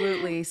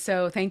 absolutely.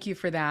 So thank you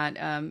for that.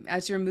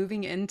 As you're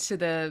moving into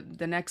the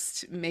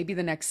next, maybe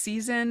the next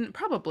season,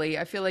 probably,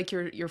 I feel like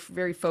you're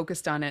very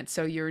focused on it.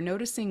 So you're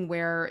noticing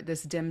where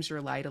this dims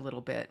your light a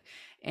little bit.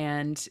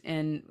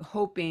 and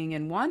hoping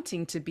and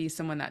wanting to be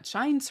someone that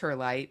shines her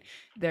light,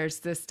 there's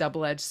this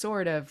double-edged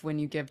sword of when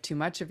you give too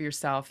much of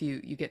yourself, you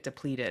get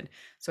depleted.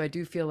 So I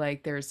do feel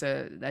like there's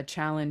a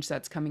challenge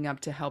that's coming up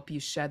to help you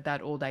shed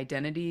that old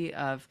identity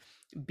of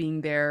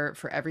being there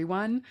for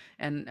everyone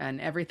and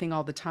everything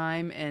all the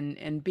time,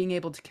 and being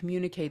able to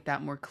communicate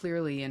that more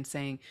clearly and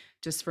saying,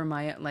 just for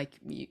my, like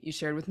you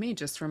shared with me,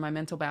 just for my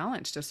mental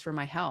balance, just for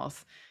my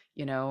health,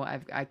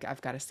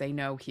 I've got to say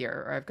no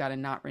here, or I've got to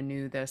not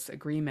renew this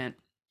agreement.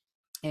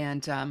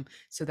 And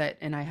so that,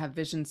 and I have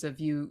visions of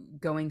you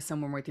going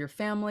somewhere with your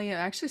family. I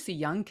actually see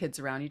young kids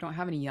around. You don't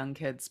have any young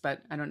kids,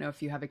 but I don't know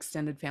if you have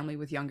extended family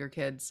with younger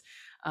kids.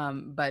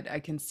 But I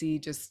can see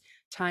just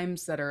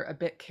times that are a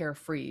bit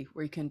carefree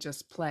where you can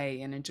just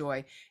play and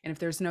enjoy. And if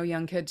there's no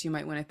young kids, you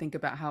might want to think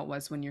about how it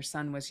was when your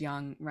son was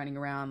young, running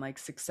around like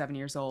 6, 7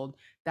 years old,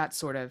 that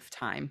sort of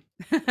time.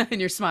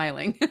 And you're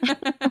smiling.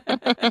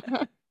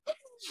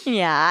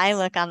 Yeah, I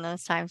look on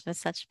those times with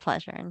such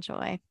pleasure and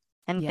joy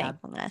and Yeah.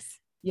 thankfulness.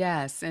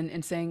 Yes,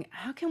 and saying,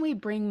 how can we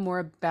bring more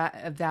of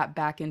that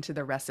back into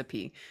the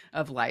recipe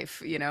of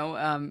life?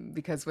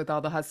 Because with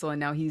all the hustle and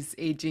now he's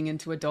aging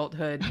into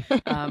adulthood,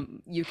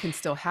 you can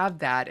still have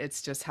that.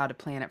 It's just how to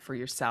plan it for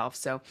yourself.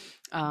 So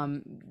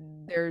um,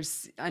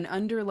 there's an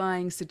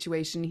underlying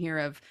situation here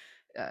of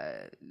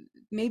uh,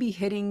 maybe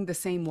hitting the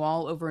same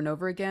wall over and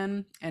over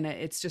again, and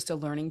it's just a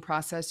learning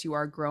process. You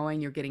are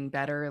growing, you're getting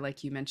better.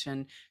 Like you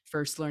mentioned,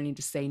 first learning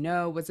to say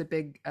no was a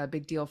big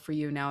deal for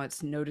you. Now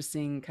it's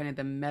noticing kind of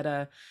the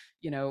meta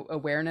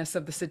awareness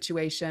of the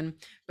situation.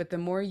 But the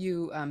more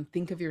you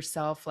think of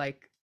yourself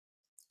like,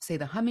 say,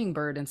 the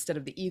hummingbird instead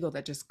of the eagle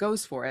that just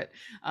goes for it,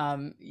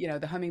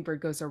 the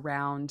hummingbird goes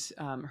around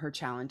her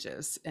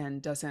challenges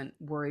and doesn't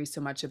worry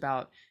so much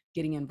about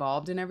getting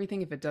involved in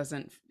everything. If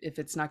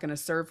it's not going to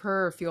serve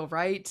her or feel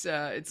right,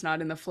 it's not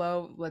in the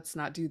flow, let's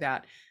not do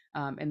that.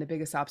 And the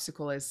biggest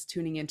obstacle is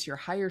tuning into your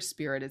higher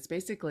spirit. It's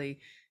basically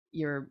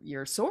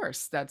your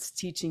source that's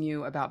teaching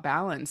you about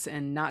balance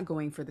and not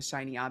going for the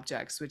shiny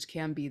objects, which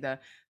can be the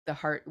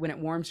heart. When it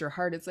warms your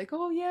heart, it's like,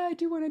 oh yeah, I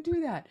do want to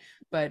do that,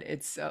 but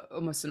it's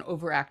almost an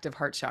overactive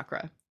heart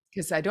chakra,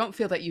 because I don't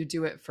feel that you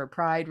do it for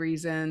pride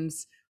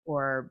reasons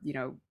or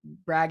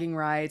bragging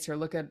rights or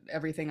look at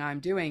everything I'm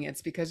doing.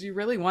 It's because you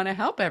really want to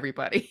help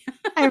everybody.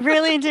 I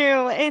really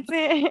do.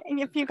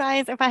 If you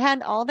guys, if I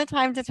had all the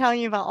time to tell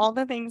you about all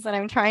the things that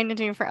I'm trying to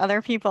do for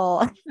other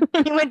people,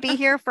 you would be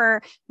here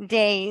for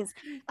days.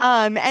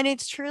 And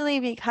it's truly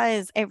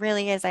because it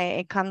really is.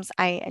 I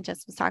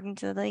just was talking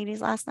to the ladies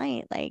last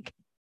night, like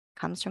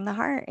comes from the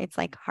heart. It's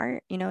like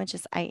heart, it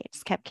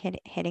just kept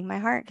hitting my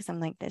heart because I'm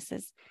like,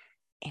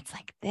 it's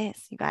like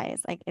this, you guys.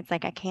 Like, it's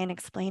like I can't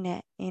explain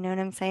it. You know what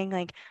I'm saying?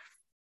 Like,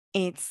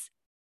 it's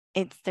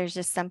there's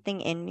just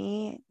something in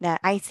me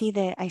that I see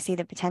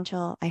the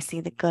potential, I see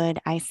the good,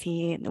 I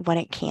see what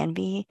it can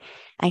be,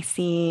 I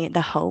see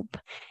the hope,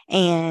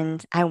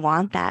 and I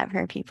want that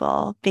for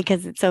people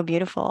because it's so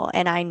beautiful,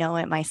 and I know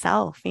it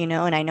myself, and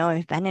I know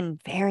I've been in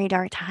very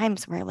dark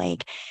times where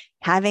like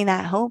having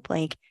that hope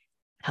like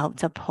helped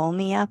to pull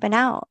me up and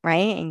out,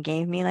 right, and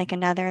gave me like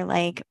another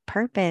like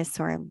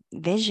purpose or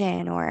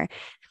vision. Or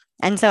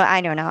And so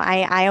I don't know.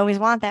 I always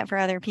want that for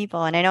other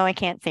people, and I know I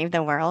can't save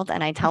the world,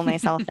 and I tell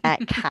myself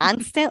that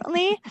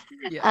constantly.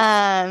 Yes.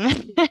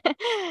 Um,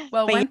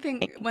 Well, but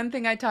one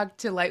thing I talk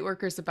to light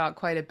workers about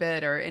quite a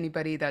bit, or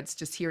anybody that's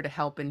just here to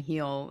help and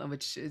heal,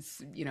 which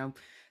is,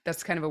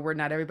 that's kind of a word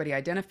not everybody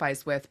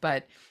identifies with,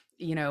 but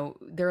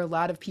there are a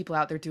lot of people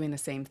out there doing the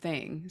same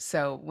thing.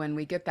 So when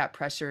we get that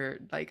pressure,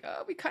 like,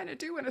 oh, we kind of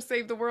do want to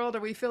save the world, or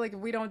we feel like if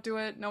we don't do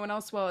it, no one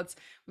else will.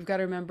 We've got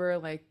to remember,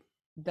 like,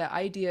 the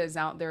idea is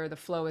out there, the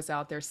flow is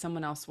out there,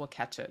 someone else will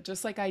catch it.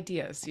 Just like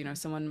ideas,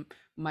 someone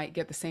might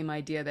get the same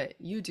idea that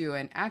you do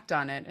and act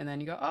on it, and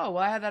then you go, oh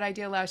well, I had that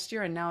idea last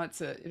year and now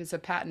it's a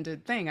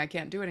patented thing, I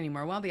can't do it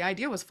anymore. Well, the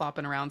idea was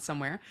flopping around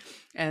somewhere,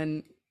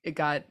 and it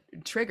got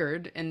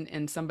triggered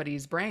in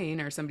somebody's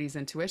brain or somebody's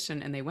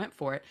intuition, and they went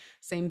for it.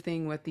 Same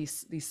thing with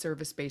these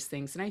service-based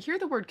things. And I hear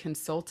the word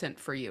consultant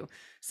for you.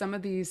 Some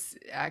of these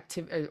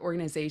active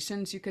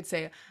organizations, you could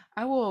say,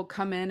 I will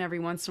come in every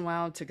once in a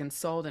while to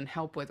consult and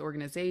help with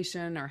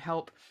organization or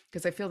help,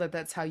 because I feel that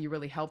that's how you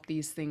really help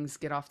these things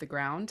get off the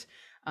ground,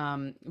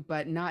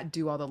 but not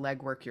do all the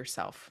legwork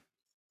yourself.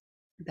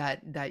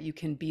 That you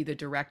can be the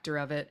director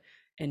of it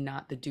and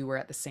not the doer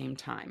at the same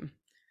time.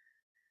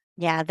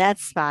 yeah,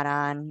 that's spot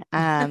on.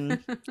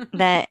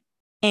 That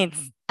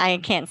I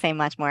can't say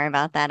much more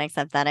about that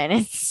except that it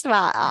is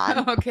spot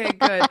on. Okay,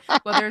 good.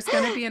 Well, there's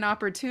going to be an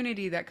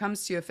opportunity that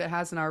comes to you, if it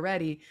hasn't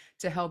already,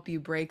 to help you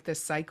break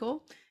this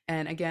cycle.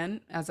 And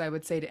again, as I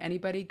would say to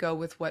anybody, go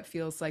with what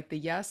feels like the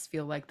yes,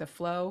 feel like the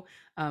flow.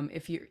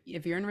 If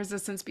you're in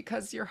resistance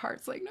because your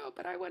heart's like, no,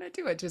 but I want to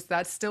do it, just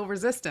that's still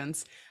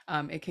resistance.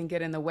 It can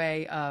get in the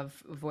way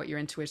of what your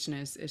intuition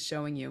is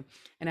showing you.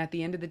 And at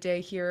the end of the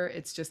day, here,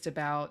 it's just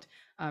about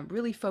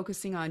really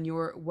focusing on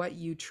what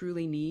you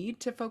truly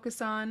need to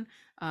focus on.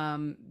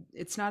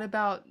 It's not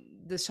about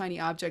the shiny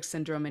object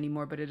syndrome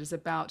anymore, but it is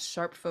about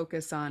sharp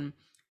focus on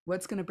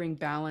what's going to bring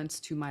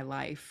balance to my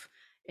life.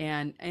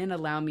 and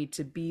allow me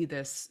to be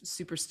this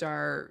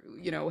superstar,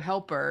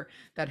 helper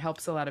that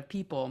helps a lot of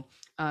people.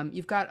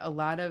 You've done a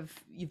lot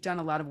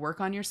of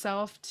work on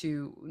yourself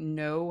to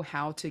know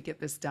how to get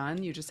this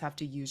done. You just have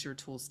to use your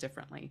tools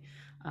differently.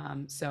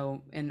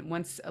 And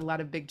once a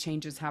lot of big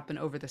changes happen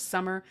over the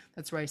summer,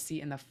 that's where I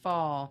see in the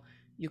fall,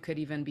 you could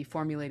even be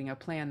formulating a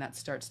plan that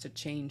starts to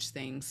change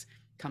things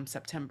come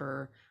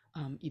September,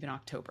 even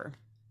October.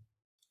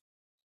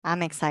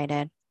 I'm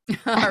excited.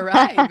 All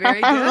right,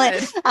 very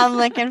good. I'm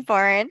looking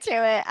forward to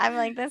it. I'm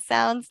like, this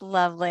sounds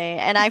lovely.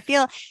 And I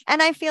feel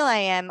I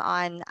am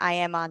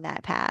on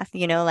that path,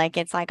 like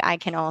it's like I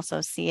can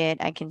also see it.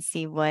 I can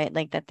see what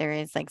like that there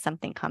is like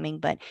something coming,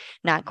 but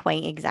not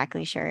quite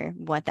exactly sure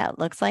what that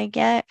looks like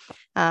yet.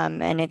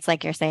 And it's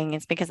like you're saying,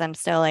 it's because I'm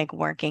still like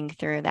working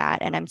through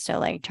that and I'm still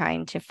like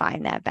trying to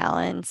find that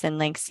balance and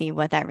like see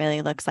what that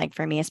really looks like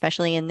for me,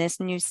 especially in this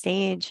new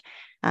stage.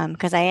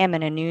 Because I am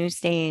in a new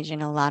stage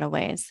in a lot of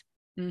ways.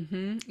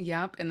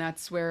 Yep. And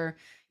that's where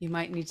you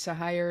might need to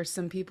hire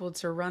some people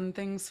to run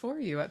things for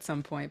you at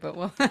some point. But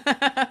well,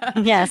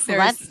 Yes, there's,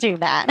 let's do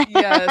that.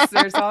 yes,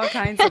 there's all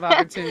kinds of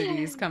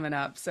opportunities coming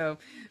up. So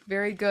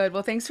very good.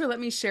 Well, thanks for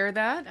letting me share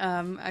that.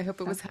 I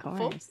hope it was Of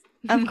helpful. course.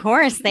 Of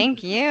course.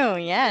 Thank you. You're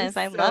Yes,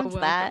 I so loved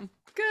that. welcome.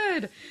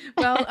 Good.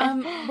 Well,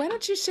 why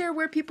don't you share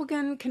where people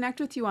can connect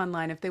with you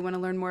online if they want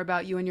to learn more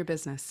about you and your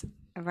business?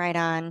 Right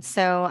on.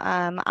 So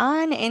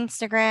on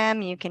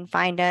Instagram, you can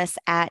find us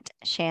at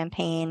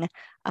Champagne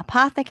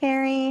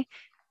Apothecary.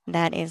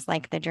 That is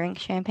like the drink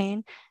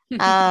champagne.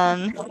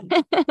 Um,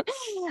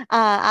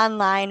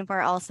 online,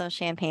 we're also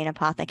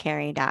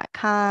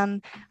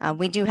champagneapothecary.com.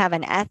 We do have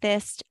an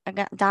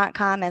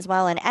ethist.com as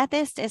well. And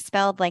ethist is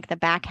spelled like the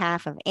back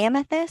half of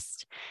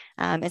amethyst.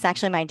 It's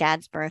actually my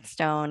dad's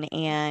birthstone,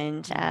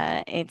 and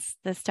it's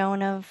the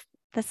stone of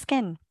the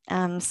skin.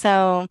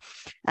 So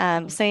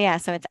yeah,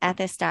 so it's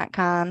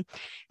ethist.com.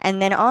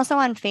 And then also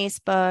on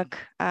Facebook,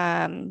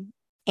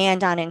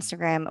 and on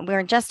Instagram.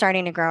 We're just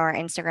starting to grow our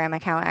Instagram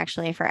account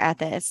actually for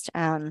Ethist.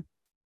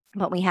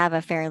 But we have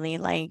a fairly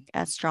like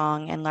a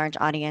strong and large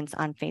audience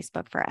on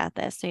Facebook for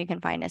Ethist. So you can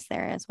find us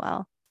there as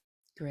well.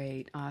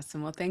 Great.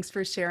 Awesome. Well, thanks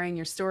for sharing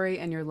your story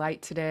and your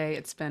light today.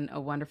 It's been a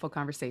wonderful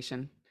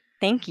conversation.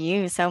 Thank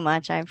you so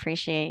much. I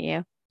appreciate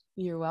you.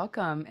 You're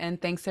welcome.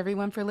 And thanks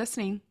everyone for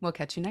listening. We'll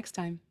catch you next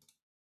time.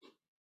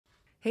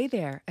 Hey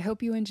there. I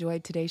hope you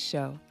enjoyed today's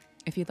show.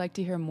 If you'd like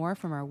to hear more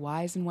from our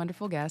wise and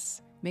wonderful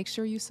guests, make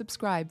sure you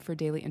subscribe for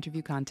daily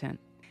interview content.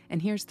 And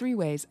here's 3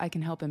 ways I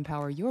can help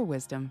empower your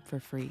wisdom for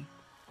free.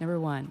 Number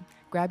 1,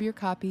 grab your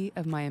copy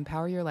of my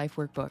Empower Your Life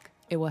workbook.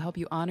 It will help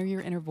you honor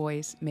your inner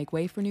voice, make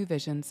way for new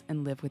visions,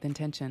 and live with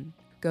intention.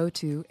 Go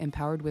to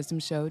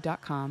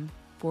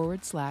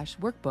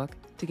empoweredwisdomshow.com/workbook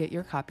to get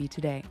your copy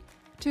today.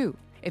 2,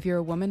 if you're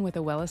a woman with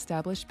a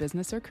well-established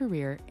business or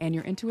career and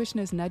your intuition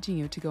is nudging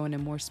you to go in a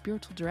more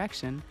spiritual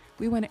direction,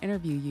 we want to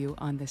interview you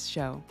on this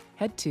show.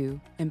 Head to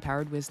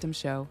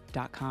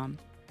empoweredwisdomshow.com.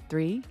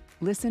 3,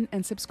 listen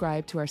and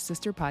subscribe to our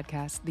sister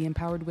podcast, The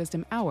Empowered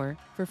Wisdom Hour,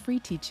 for free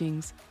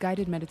teachings,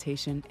 guided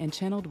meditation, and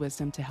channeled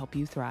wisdom to help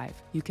you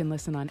thrive. You can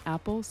listen on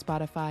Apple,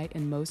 Spotify,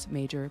 and most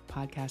major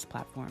podcast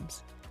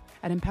platforms.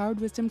 At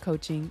Empowered Wisdom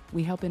Coaching,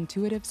 we help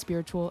intuitive,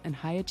 spiritual, and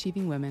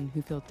high-achieving women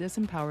who feel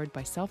disempowered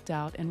by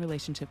self-doubt and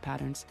relationship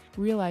patterns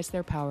realize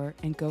their power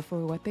and go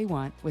for what they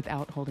want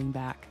without holding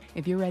back.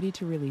 If you're ready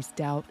to release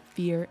doubt,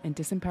 fear, and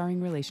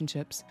disempowering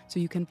relationships so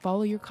you can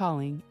follow your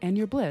calling and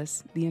your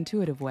bliss the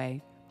intuitive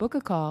way, book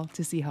a call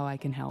to see how I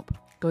can help.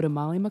 Go to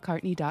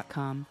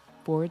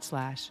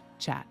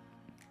mollymccartney.com/chat.